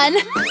everyone!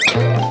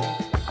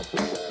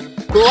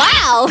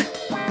 Wow!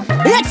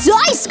 It's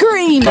ice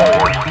cream!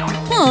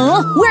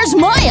 Where's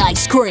my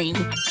ice cream?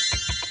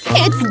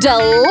 It's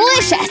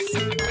delicious!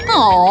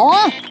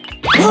 Aww!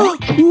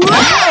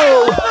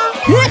 Wow!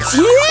 It's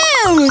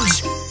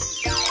huge!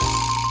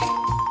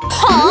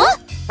 Huh?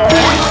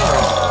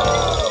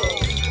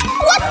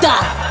 What the?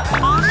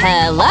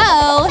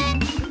 Hello?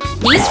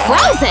 He's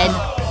frozen!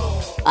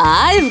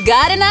 I've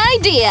got an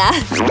idea!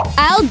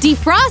 I'll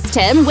defrost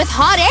him with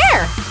hot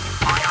air!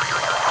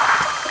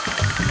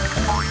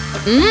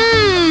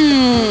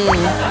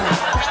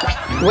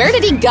 Where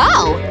did he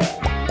go?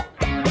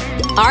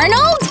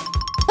 Arnold?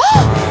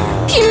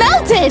 He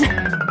melted!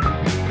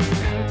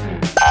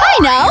 I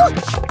know!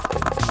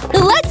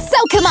 Let's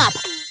soak him up!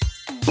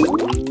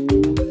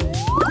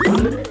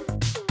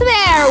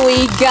 There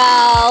we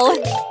go!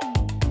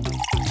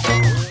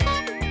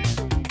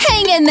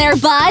 Hang in there,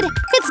 bud!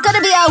 It's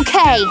gonna be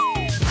okay!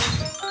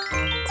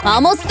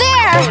 Almost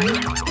there!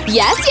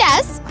 Yes,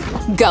 yes!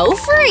 Go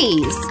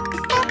freeze!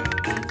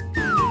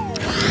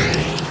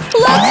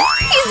 Look!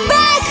 He's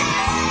back!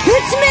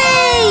 It's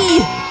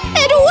me!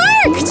 It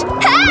worked!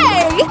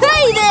 Hey!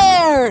 Hey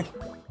there!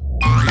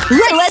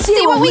 Let's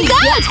see what we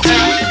got!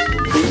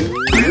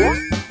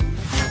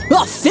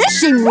 A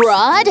fishing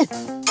rod?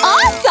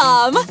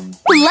 Awesome!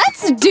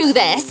 Let's do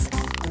this!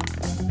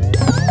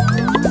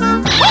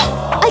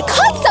 I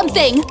caught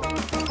something!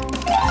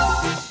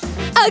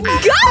 A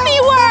gummy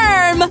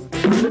worm!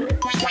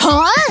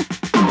 Huh?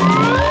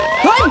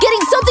 I'm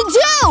getting something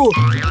too!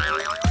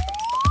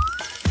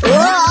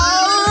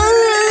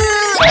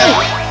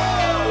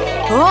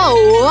 Oh,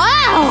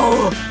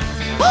 wow!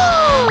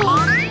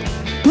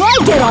 I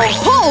get a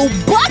whole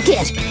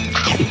bucket!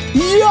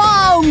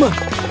 Yum!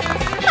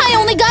 I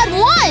only got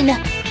one!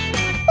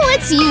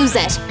 Let's use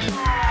it.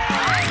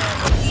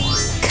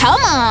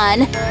 Come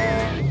on!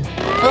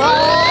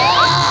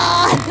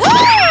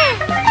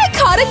 I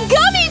caught a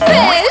gummy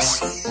fish!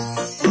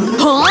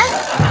 Huh?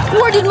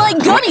 Where did my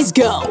gummies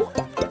go?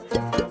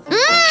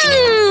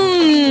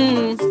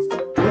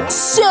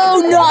 So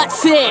not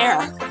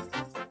fair!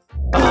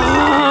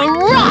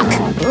 Rock!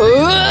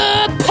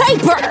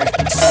 Paper!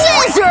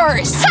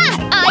 Scissors!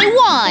 Ha! I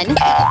won!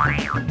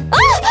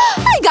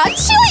 I got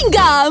chewing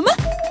gum!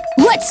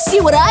 Let's see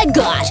what I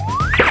got!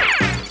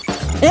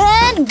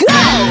 And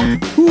go!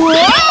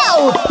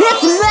 Whoa!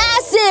 It's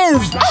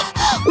massive!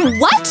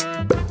 What?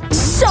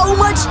 So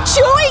much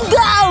chewing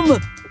gum!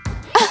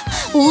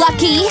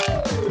 Lucky!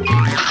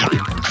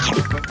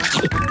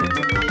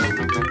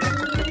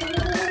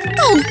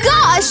 Oh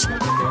gosh!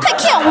 I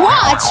can't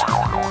watch!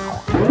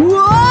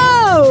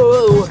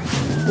 Whoa!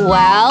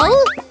 Well…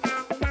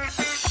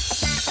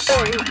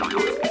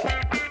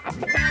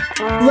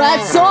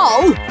 that's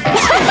all!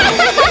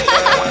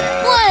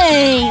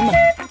 Lame!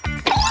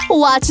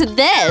 Watch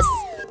this!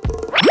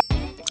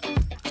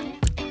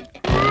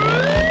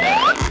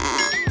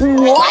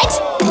 What?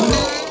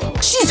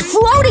 She's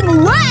floating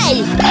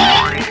away!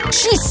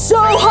 She's so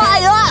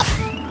high up!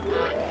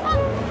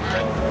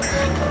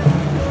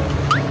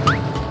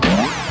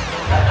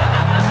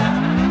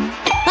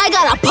 I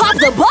gotta pop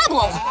the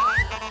bubble!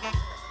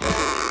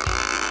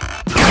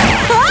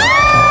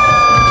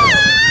 Ah!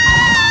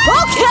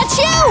 I'll catch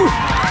you!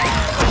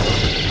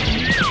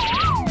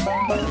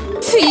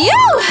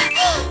 Phew!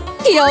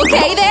 You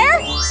okay there?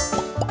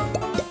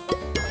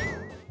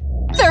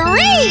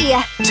 3,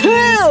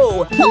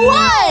 2,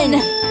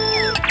 1!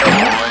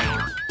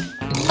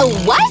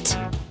 What?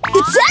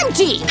 It's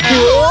empty!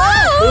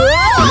 Whoa!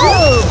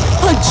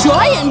 A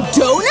giant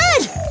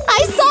donut?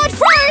 I saw it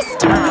first!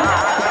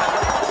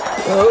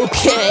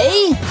 Okay.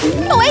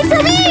 Wait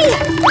for me!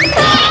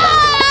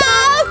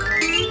 Ah!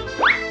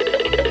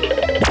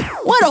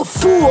 What a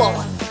fool!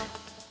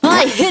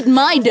 I hid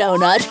my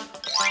donut.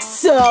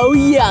 So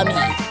yummy!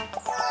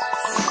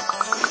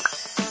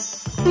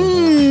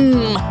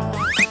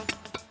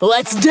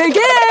 Let's dig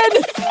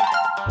in!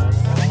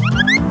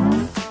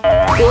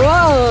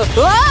 Whoa!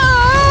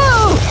 Whoa!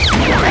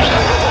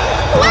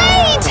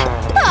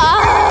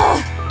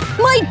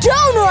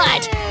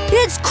 what?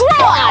 It's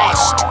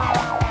crushed!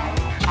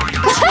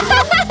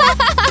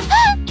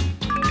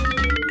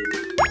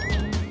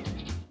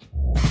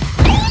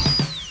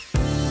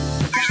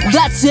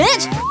 That's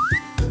it?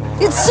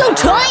 It's so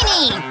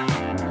tiny!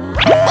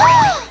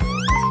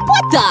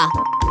 What the?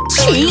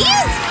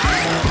 Cheese?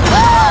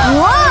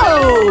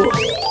 Whoa!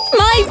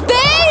 My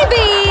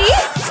baby!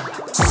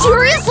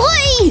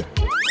 Seriously?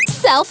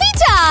 Selfie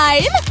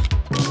time?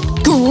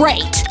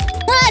 Great!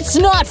 That's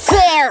not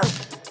fair!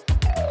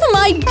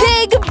 My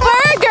big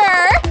burger!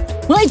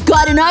 I've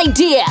got an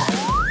idea!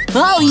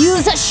 I'll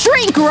use a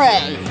shrink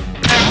ray!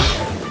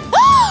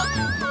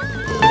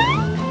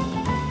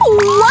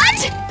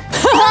 What?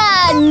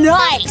 Haha,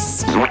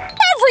 nice!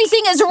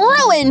 Everything is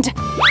ruined!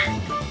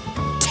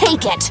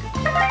 Take it!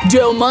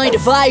 Don't mind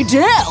if I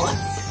do!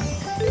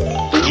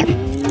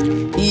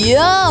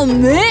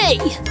 Yummy!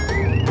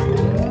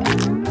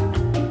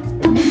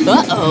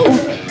 Uh-oh!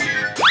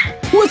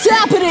 What's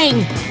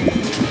happening?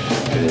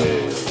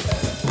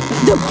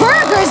 The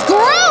burger's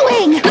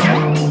growing!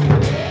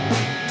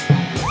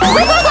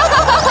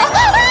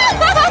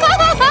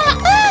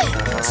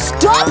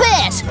 Stop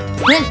it!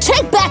 And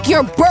take back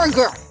your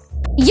burger!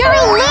 You're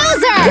a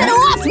loser! Get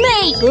off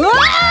me!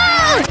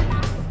 Ah!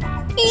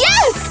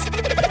 Yes!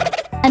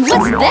 And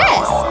what's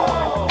this?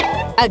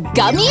 A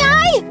gummy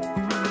eye?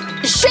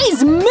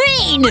 She's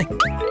mean!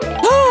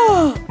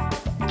 Ah!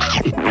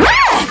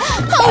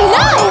 Oh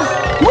no!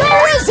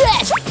 Where is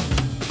it?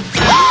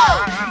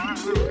 Ah!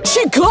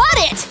 She got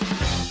it!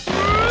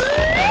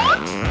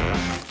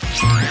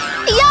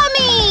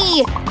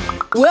 Yummy!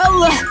 Well,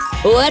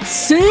 let's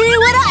see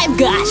what I've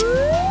got!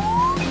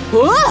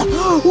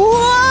 Whoa!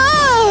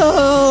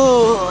 Whoa!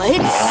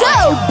 It's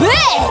so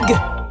big!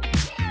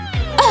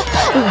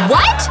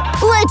 What?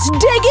 Let's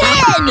dig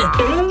in!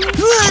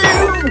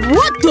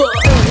 What the?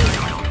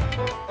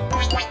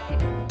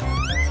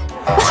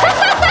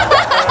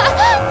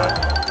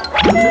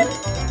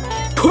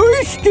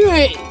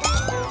 Tasty!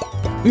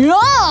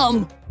 Yum!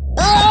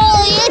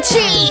 Oh,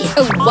 itchy!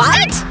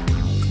 What?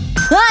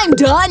 I'm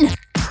done!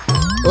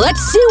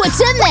 Let's see what's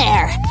in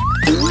there!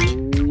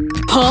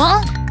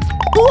 Huh?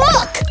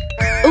 Look!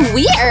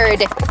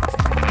 Weird!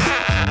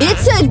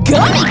 It's a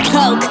gummy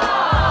Coke!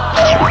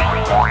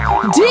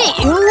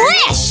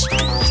 Delish!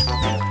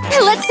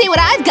 Let's see what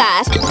I've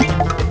got!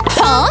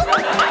 Huh?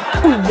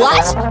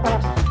 What?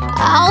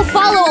 I'll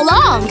follow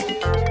along!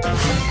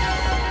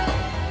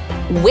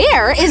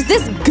 Where is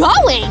this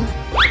going?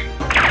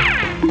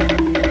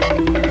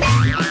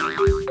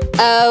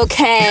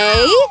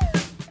 Okay…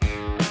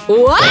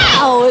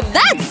 Wow!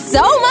 That's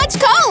so much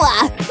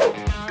cola!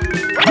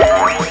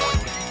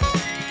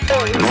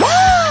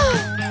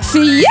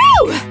 Phew!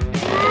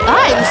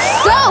 I'm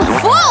so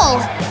full!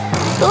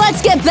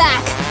 Let's get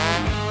back!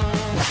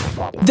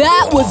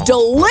 That was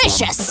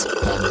delicious!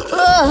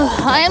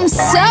 Ugh, I am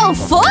so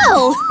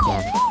full!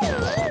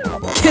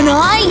 Can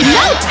I?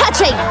 No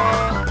touching!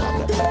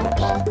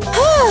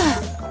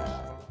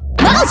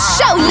 I'll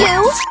show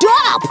you!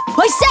 Stop!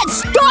 I said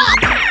stop!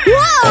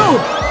 Whoa!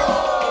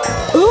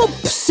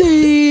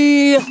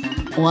 Oopsie!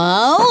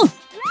 Well…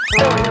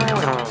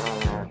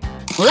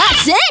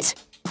 That's it?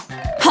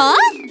 Huh?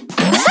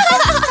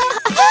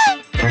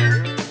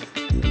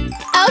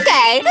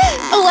 Okay,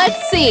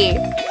 let's see.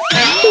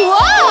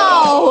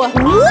 Whoa!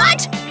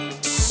 What?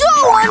 So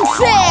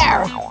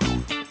unfair!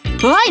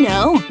 I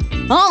know.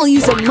 I'll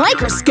use a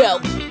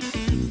microscope.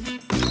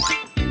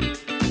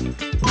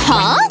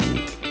 Huh?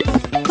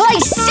 I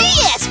see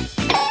it!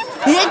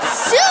 It's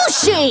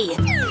sushi!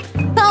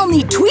 I'll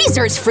need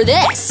tweezers for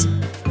this.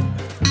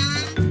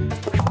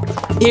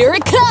 Here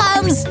it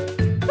comes!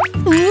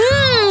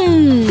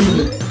 Mmm!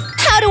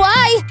 How do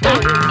I…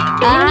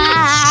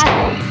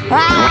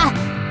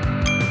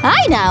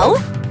 I know!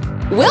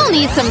 We'll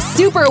need some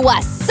super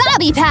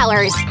wasabi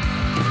powers!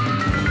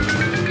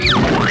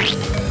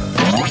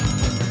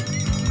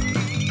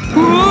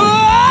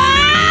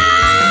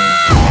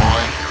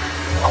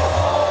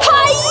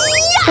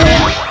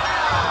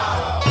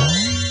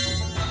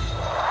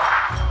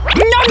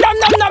 Nom nom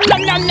nom nom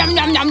nom nom nom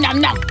nom nom nom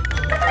nom!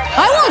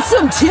 I want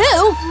some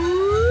too!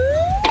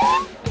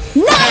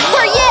 Not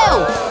for you!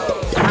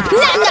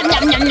 Nom nom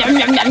nom nom nom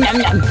nom nom nom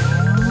nom!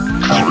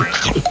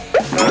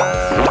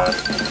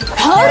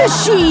 How does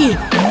she…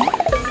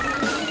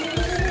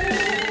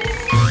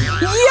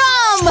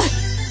 Yum!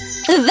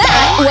 That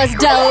was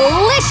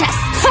delicious!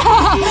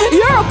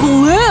 You're a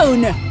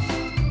balloon!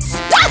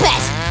 Stop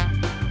it!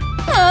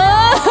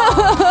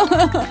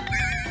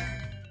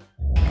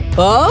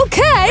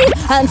 Okay,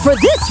 and for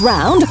this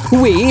round,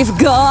 we've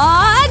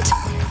got…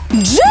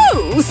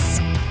 juice!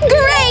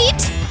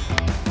 Great!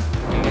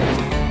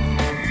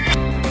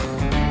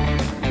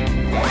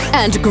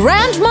 And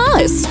Grandma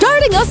is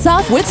starting us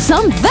off with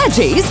some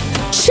veggies,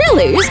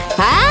 chilies,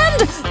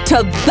 and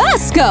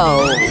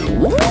Tabasco!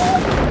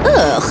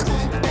 Ugh.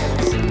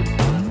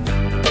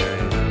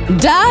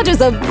 Dad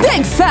is a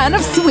big fan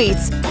of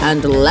sweets,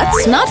 and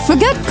let's not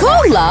forget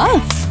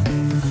cola!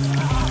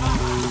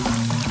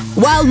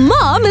 while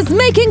Mom is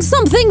making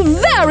something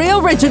very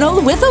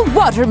original with a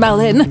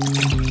watermelon.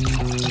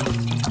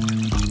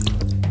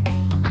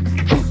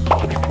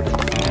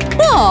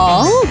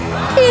 Oh,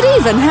 it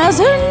even has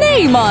her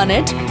name on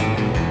it.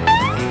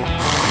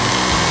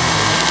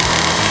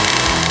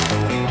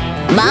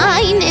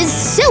 Mine is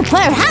super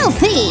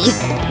healthy.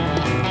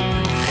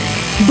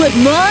 But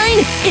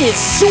mine is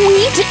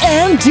sweet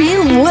and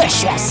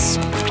delicious.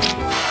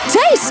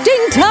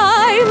 Tasting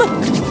time!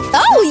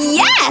 Oh,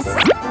 yes!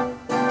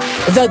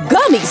 The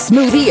gummy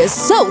smoothie is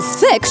so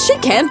thick she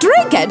can't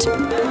drink it.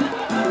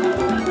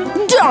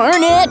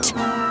 Darn it!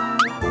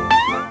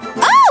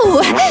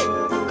 Oh!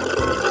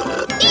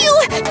 Ew!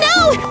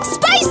 No!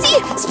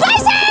 Spicy!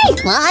 Spicy!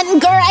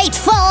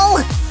 Ungrateful!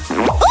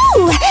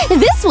 Ooh!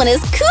 This one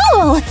is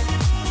cool!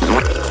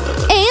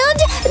 And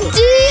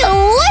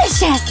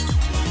delicious!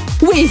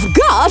 We've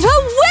got a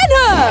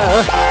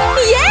winner!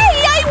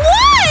 Yay! I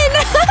won!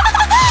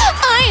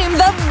 I am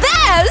the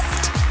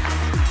best!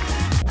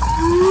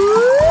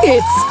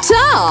 It's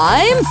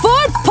time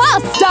for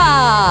pasta!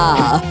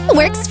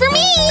 Works for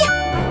me!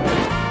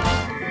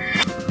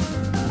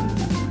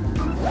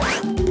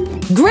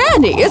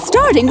 Granny is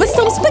starting with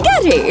some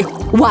spaghetti,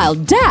 while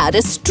Dad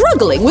is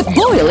struggling with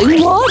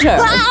boiling water.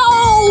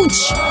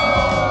 Ouch!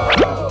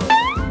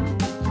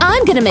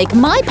 I'm gonna make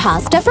my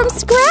pasta from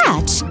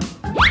scratch.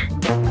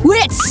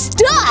 It's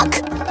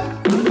stuck!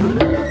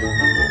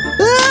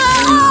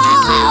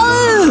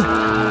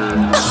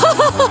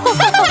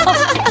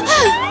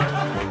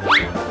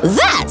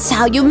 That's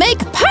how you make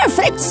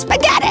perfect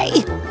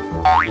spaghetti!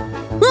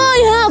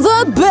 I have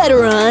a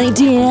better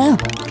idea.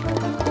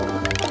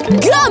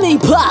 Gummy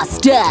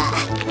pasta!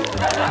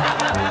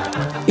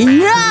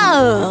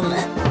 Yum!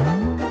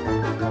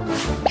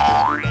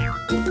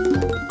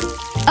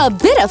 A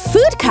bit of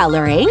food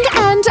coloring,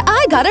 and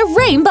I got a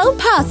rainbow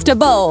pasta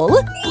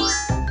bowl.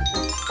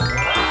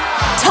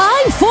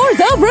 Time for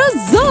the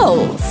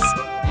results!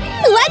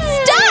 Let's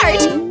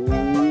start!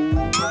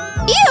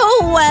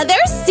 Ew!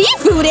 There's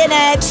seafood in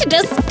it!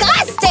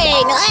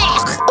 Disgusting!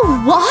 Ugh.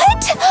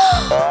 What?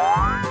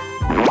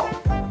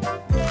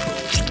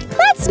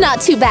 That's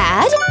not too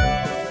bad.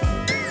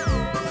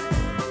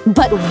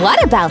 But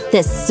what about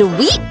this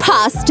sweet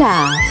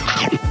pasta?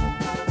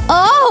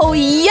 Oh,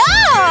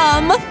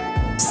 yum!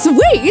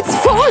 Sweets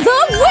for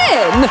the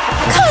win!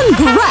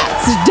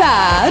 Congrats,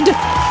 Dad!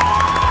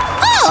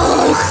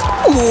 Ugh!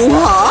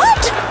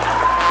 What?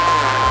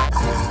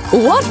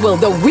 What will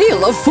the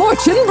Wheel of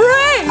Fortune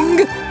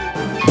bring?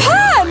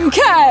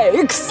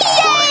 Pancakes!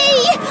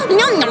 Yay!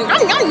 Nom nom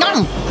nom nom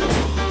nom!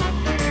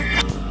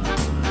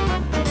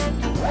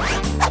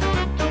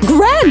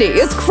 Granny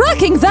is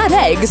cracking that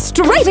egg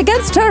straight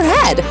against her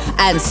head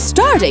and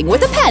starting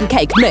with a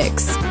pancake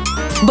mix.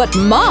 But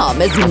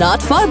Mom is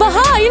not far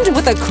behind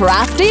with a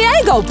crafty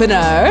egg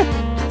opener.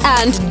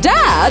 And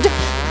Dad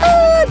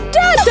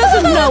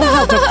doesn't know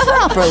how to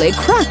properly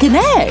crack an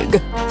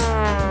egg.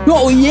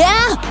 Oh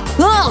yeah?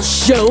 I'll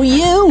show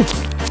you!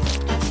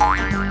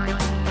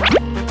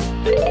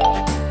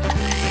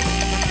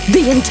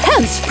 The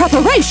intense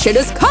preparation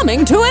is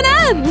coming to an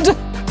end!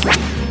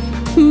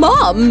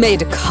 Mom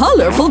made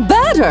colorful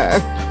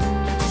batter.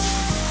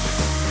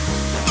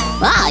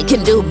 I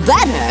can do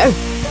better.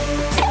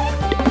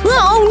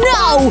 Oh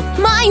no!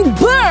 Mine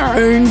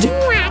burned!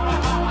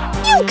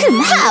 You can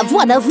have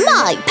one of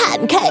my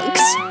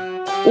pancakes.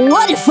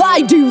 What if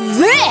I do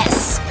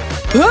this?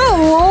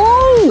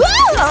 Oh!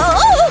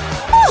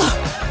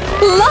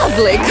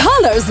 Lovely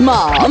colors,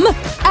 Mom!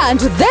 And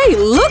they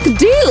look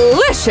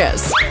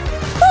delicious!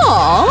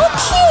 Aw,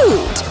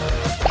 cute!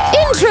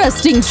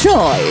 Interesting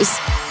choice.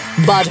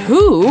 But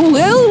who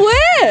will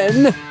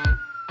win?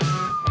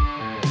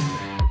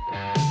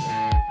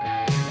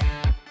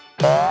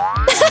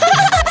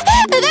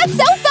 That's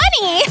so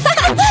funny!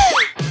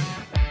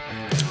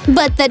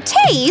 But the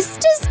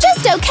taste is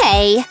just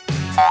okay.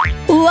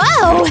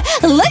 Whoa!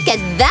 Look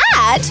at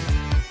that!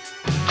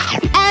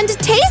 And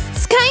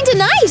tastes kinda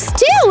nice,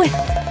 too!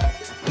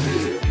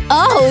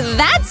 Oh,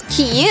 that's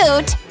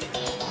cute!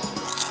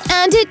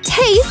 And it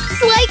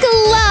tastes like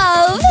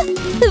love!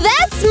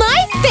 That's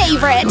my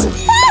favorite!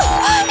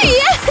 Oh,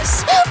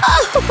 yes!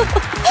 Oh.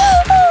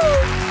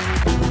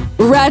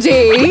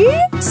 Ready?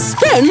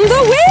 Spin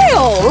the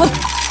wheel!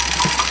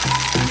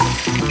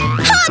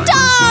 Hot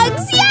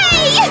dogs!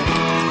 Yay!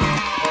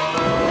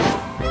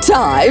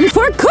 Time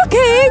for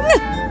cooking!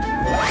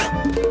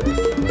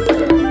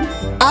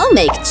 I'll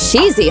make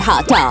cheesy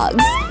hot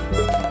dogs.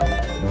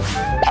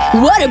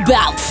 What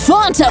about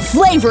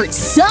Fanta-flavored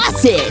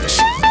sausage?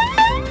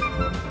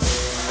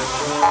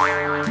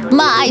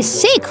 My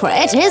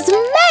secret is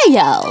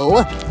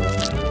mayo.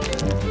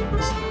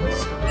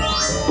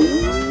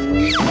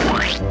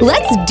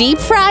 Let's deep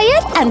fry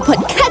it and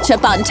put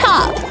ketchup on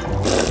top.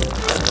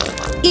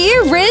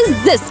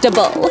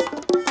 Irresistible!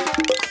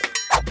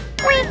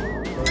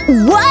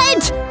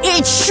 What?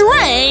 It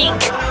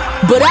shrank!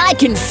 But I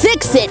can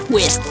fix it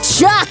with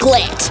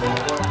chocolate!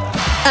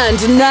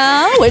 And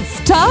now it's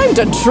time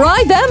to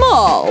try them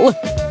all!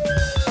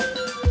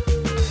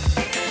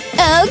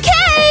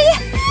 Okay!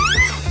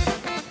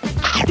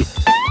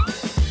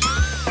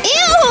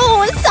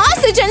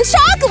 sausage and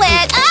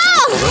chocolate!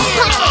 Oh!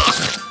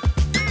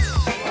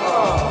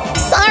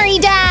 Sorry,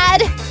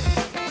 Dad!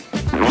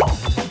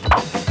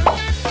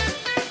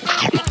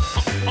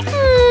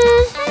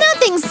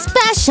 Nothing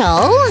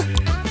special.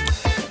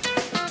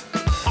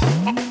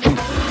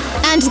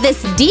 And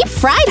this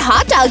deep-fried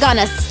hot dog on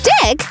a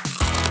stick?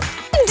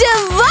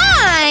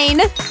 Divine!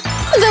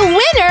 The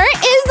winner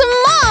is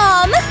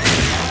Mom!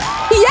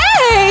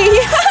 Yay!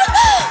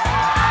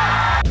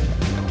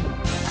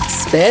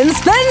 Spin,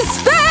 spin,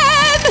 spin!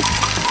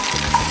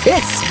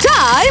 It's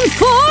time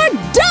for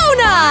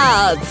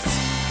donuts!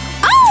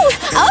 Oh,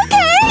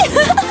 okay!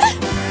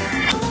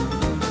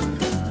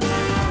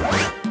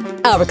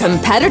 Our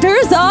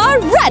competitors are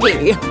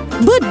ready,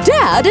 but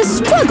Dad is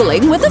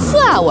struggling with the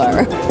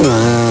flour.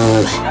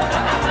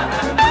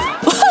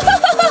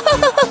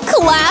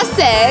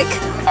 Classic!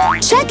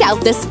 Check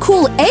out this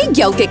cool egg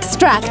yolk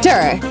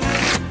extractor.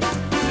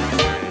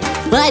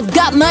 I've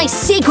got my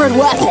secret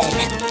weapon!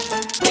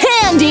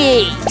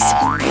 Candies!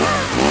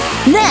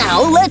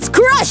 Now let's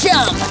crush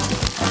them!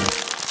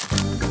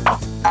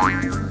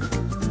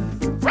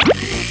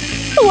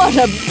 What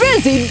a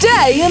busy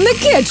day in the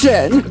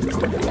kitchen!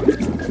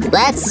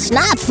 Let's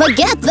not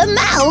forget the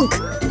milk!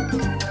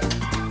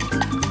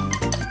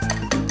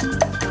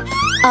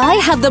 I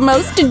have the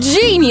most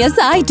genius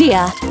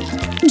idea.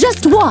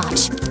 Just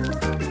watch.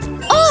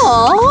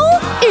 Oh,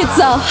 it's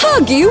a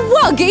Huggy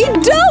Wuggy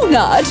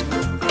donut!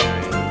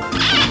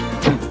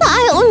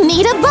 I'll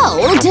need a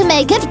bowl to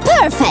make it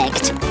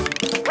perfect.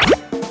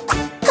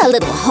 A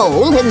little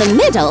hole in the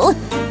middle.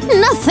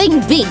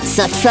 Nothing beats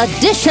a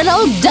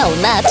traditional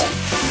donut.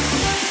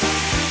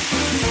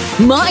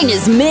 Mine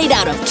is made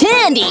out of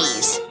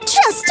candies.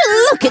 Just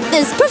look at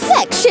this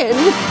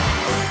perfection.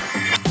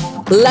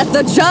 Let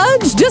the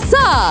judge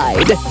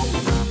decide.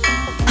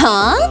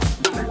 Huh?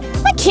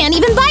 I can't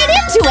even bite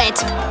into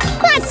it!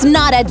 That's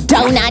not a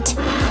donut!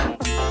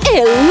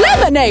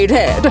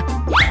 Eliminated!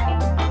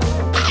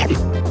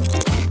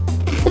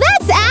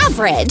 That's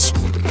average!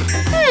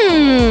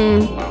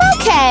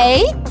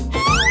 Okay.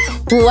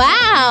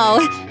 Wow,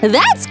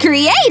 that's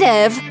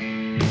creative!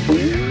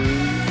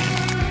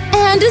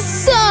 And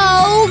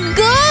so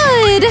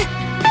good!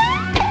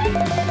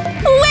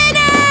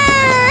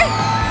 Winner!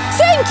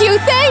 Thank you,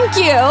 thank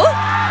you!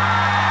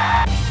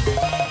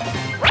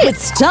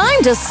 It's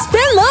time to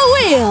spin the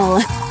wheel!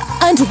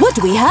 And what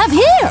do we have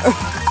here?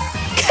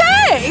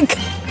 Cake!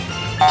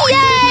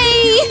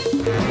 Yay!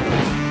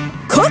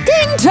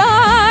 Cooking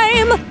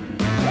time!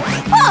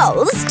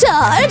 I'll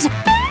start.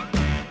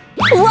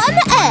 1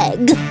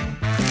 egg.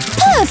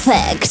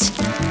 Perfect.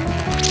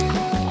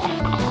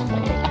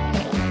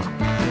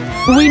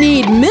 We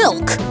need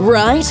milk,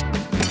 right?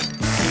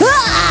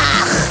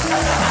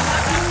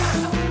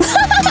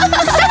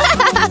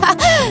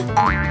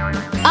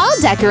 I'll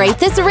decorate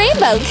this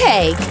rainbow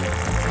cake.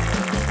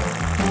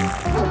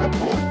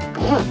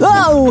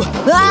 Oh,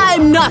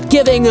 I'm not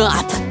giving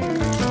up.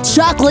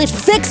 Chocolate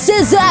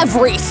fixes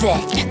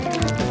everything.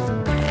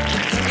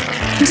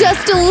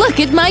 Just look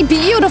at my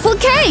beautiful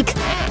cake!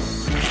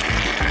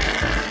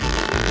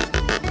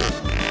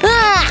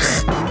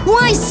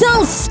 Why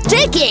so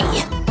sticky?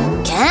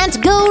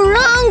 Can't go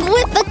wrong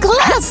with the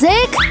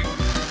classic.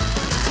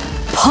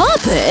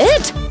 Pop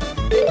it?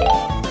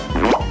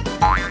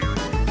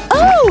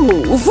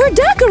 Oh, for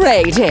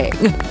decorating!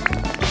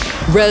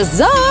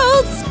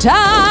 Results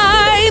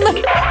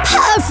time!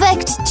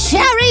 Perfect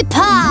cherry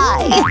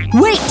pie.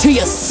 Wait till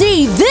you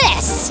see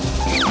this.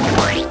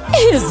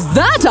 Is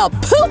that a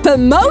poop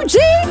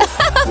emoji?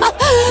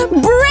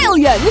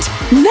 Brilliant!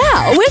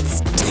 Now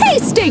it's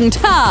tasting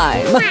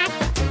time!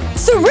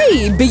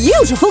 3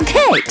 beautiful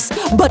cakes,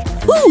 but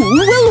who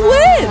will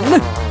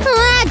win?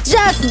 That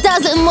just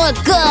doesn't look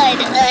good.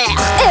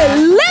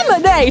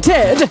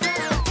 Eliminated!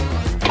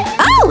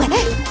 Oh!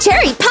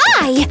 Cherry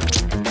pie!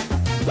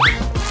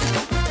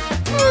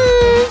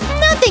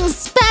 Nothing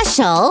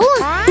special.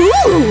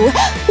 Ooh!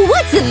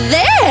 What's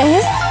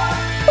this?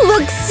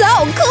 Looks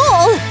so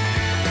cool!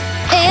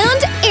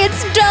 And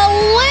it's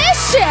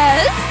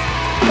delicious!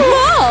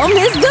 Mom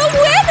is the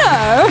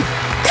winner!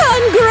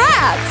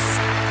 Congrats!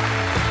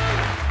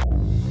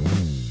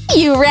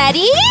 You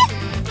ready?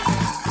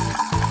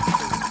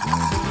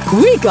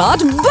 We got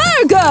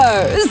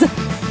burgers!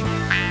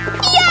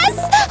 Yes!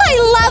 I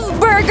love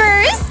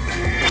burgers!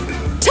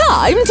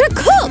 Time to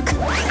cook!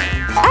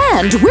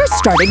 And we're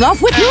starting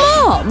off with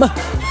Mom,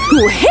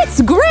 who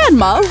hits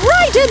Grandma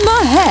right in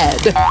the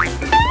head.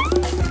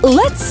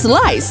 Let's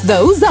slice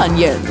those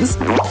onions.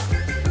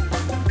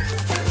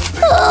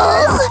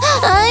 Oh,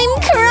 I'm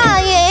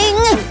crying.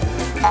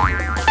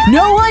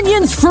 No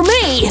onions for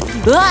me.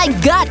 I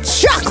got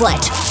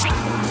chocolate.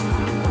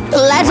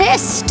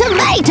 Lettuce,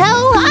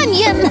 tomato,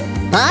 onion.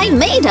 I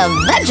made a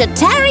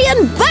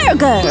vegetarian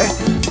burger.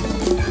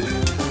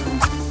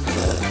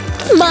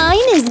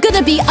 Mine is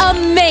gonna be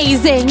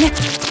amazing!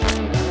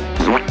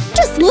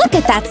 Just look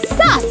at that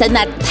sauce and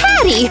that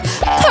patty!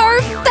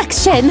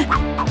 Perfection!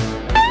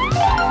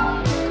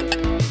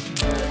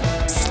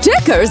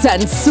 Stickers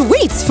and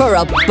sweets for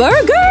a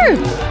burger?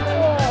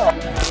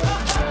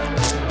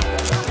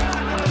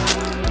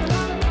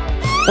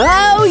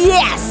 Oh,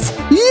 yes!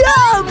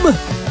 Yum!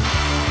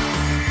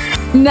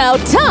 Now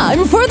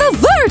time for the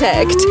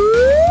verdict!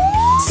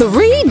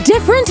 3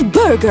 different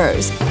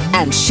burgers,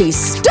 and she's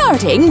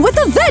starting with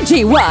the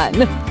veggie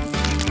one!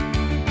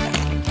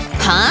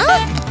 Huh?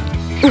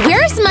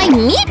 Where's my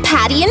meat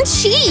patty and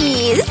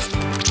cheese?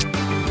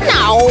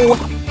 No!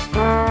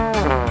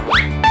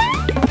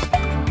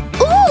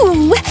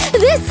 Ooh!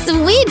 This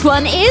sweet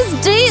one is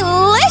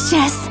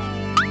delicious!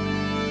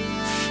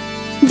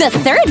 The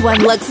third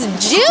one looks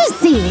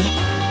juicy!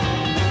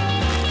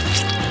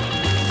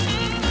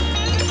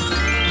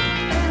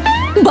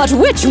 But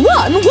which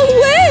one will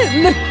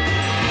win?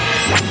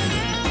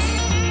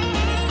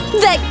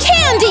 The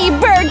candy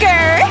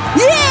burger!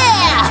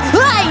 Yeah!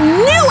 I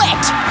knew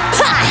it!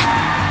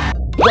 Ha!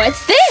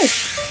 What's this?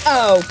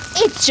 Oh,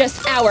 it's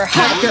just our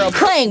hot girl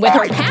playing with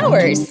her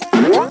powers.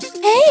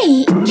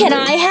 Hey, can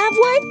I have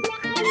one?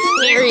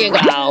 Here you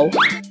go.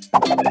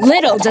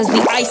 Little does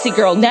the icy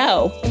girl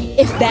know,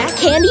 if that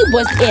candy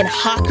was in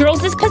hot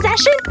girl's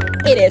possession,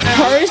 it is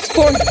hers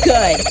for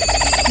good.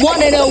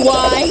 Wanna know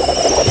why?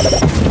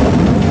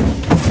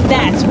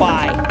 That's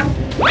why.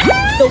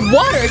 The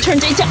water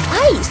turned into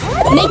ice,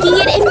 making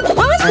it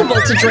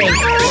impossible to drink.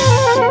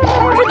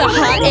 For the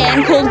hot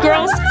and cold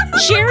girls,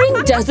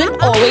 sharing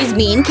doesn't always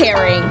mean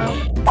caring.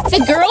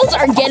 The girls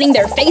are getting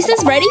their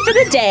faces ready for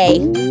the day.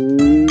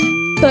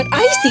 But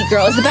Icy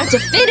Girl is about to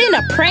fit in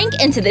a prank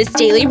into this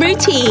daily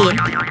routine.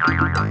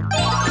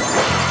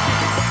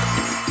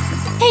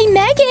 Hey,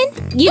 Megan!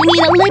 You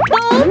need a lip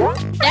balm?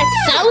 That's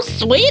so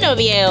sweet of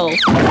you!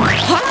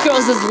 Hot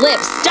Girl's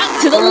lips stuck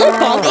to the lip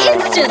balm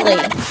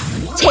instantly!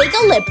 Take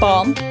a lip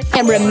balm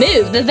and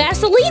remove the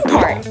Vaseline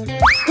part.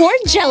 Pour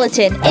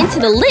gelatin into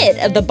the lid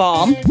of the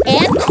balm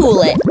and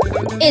cool it.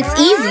 It's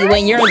easy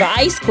when you're the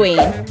ice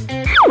queen.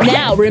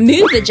 Now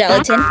remove the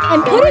gelatin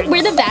and put it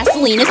where the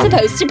Vaseline is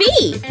supposed to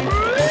be.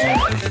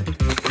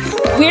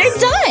 We're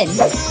done!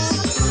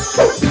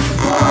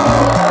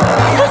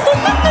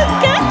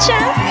 Gotcha!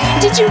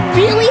 Did you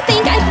really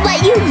think I'd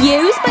let you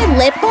use my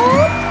lip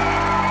balm?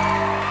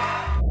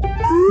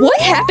 What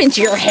happened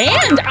to your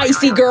hand,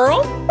 Icy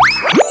Girl?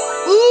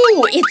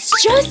 Ooh, it's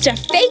just a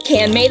fake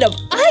hand made of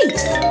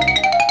ice!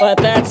 But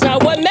that's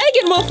not what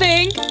Megan will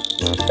think!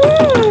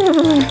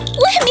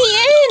 Let me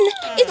in!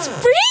 It's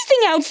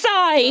freezing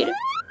outside!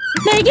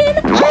 Megan,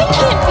 I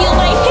can't feel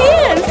my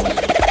hands!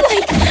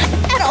 Like,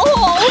 at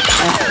all!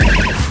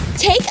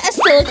 Take a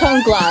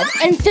silicone glove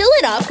and fill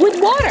it up with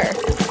water.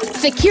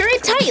 Secure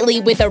it tightly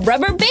with a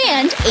rubber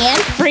band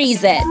and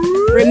freeze it.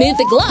 Remove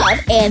the glove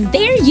and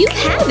there you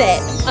have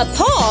it! A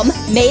palm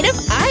made of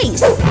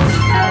ice!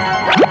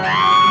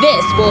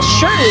 This will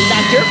surely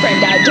knock your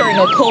friend out during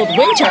a cold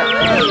winter.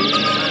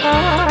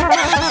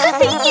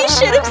 You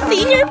should have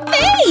seen your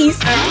face!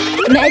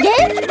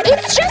 Megan,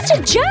 it's just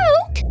a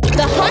joke!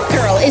 The hot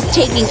girl is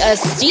taking a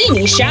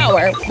steamy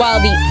shower, while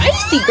the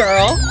icy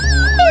girl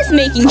is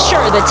making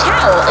sure the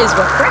towel is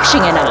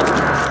refreshing enough.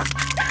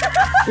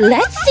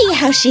 Let's see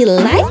how she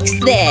likes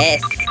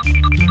this.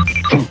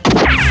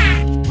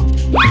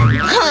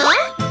 Huh?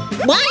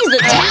 Why is the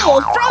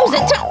towel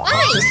frozen to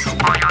ice?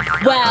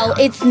 Well,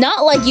 it's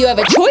not like you have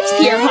a choice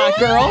here, hot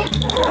girl.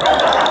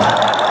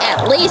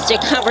 At least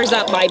it covers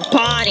up my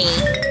body.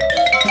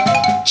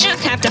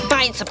 Just have to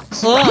find some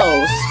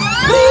clothes.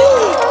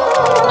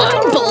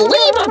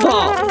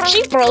 Unbelievable!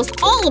 She froze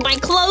all of my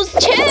clothes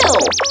too!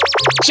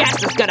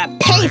 Jess is gonna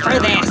pay for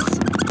this!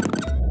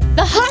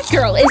 The hot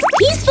girl is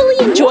peacefully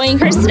enjoying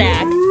her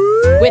snack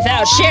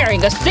without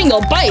sharing a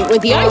single bite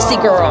with the icy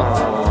girl.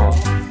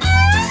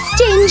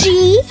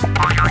 Stingy!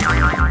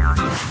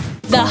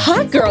 The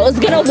hot girl is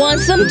gonna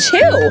want some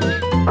too!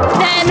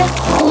 Then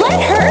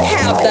let her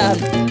have them!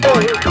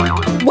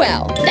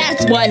 Well,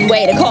 that's one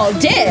way to call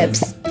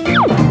dibs!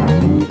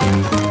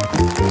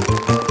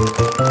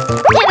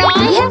 Can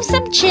I have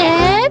some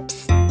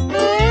chips?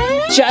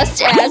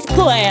 Just as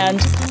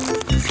planned.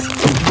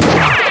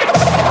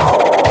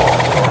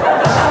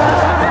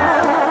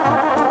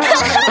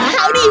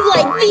 How do you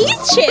like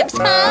these chips,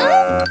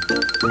 huh?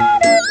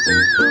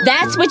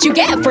 That's what you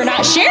get for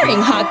not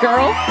sharing, hot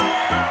girl.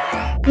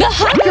 The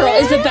hot girl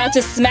is about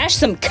to smash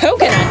some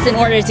coconuts in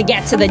order to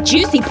get to the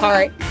juicy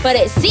part, but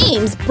it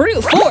seems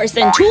brute force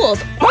and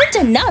tools aren't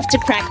enough to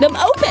crack them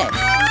open.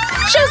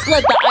 Just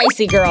let the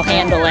icy girl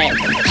handle it.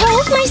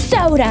 Hold my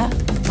soda.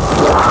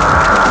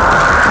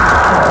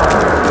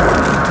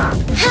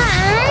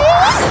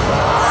 Hi!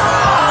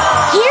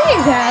 Here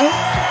you go.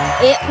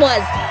 It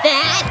was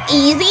that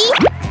easy?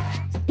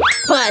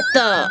 But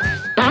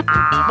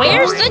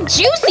where's the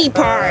juicy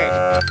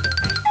part?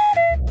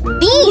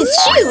 These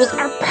shoes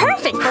are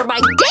perfect for my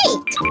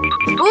date!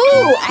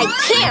 Ooh, I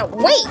can't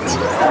wait!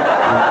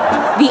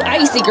 The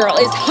icy girl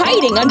is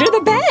hiding under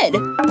the bed.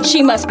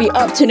 She must be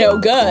up to no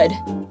good.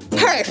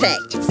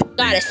 Perfect!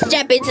 Gotta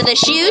step into the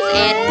shoes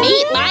and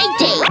meet my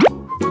date!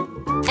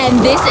 And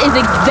this is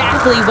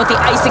exactly what the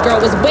icy girl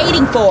was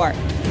waiting for.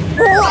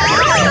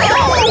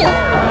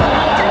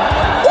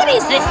 Wow! What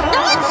is this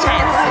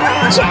nonsense?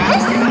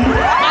 Jess?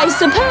 I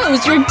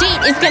suppose your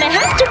date is gonna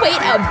have to wait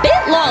a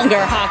bit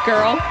longer, hot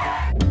girl.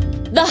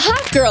 The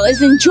hot girl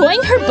is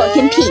enjoying her book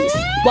in peace,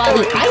 while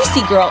the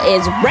icy girl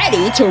is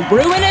ready to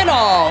ruin it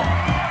all.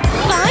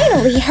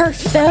 Finally, her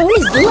phone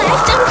is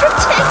left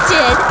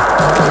unprotected.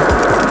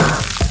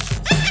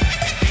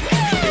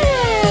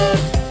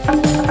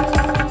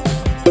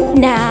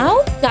 Now,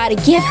 gotta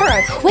give her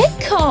a quick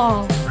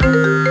call.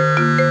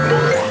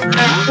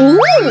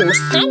 Ooh,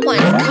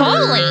 someone's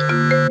calling.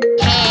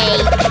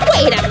 Hey,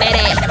 wait a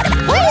minute.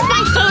 Why is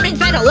my phone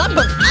inside a lump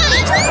of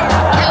ice?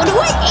 How do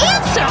I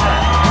answer?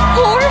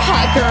 Poor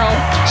hot girl.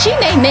 She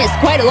may miss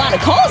quite a lot of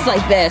calls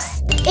like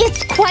this.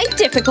 It's quite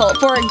difficult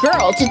for a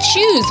girl to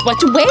choose what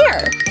to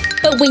wear.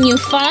 But when you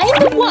find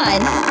the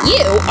one,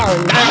 you are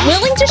not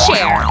willing to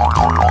share.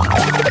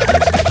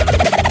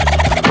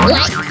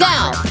 Let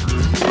go.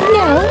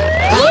 No,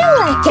 you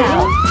let go.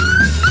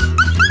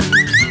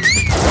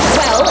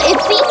 Well, it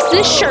seems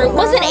this shirt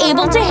wasn't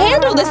able to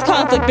handle this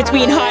conflict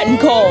between hot and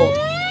cold.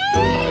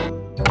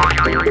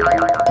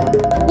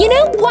 You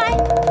know what?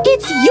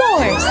 It's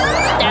yours.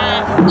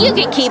 You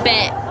can keep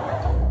it.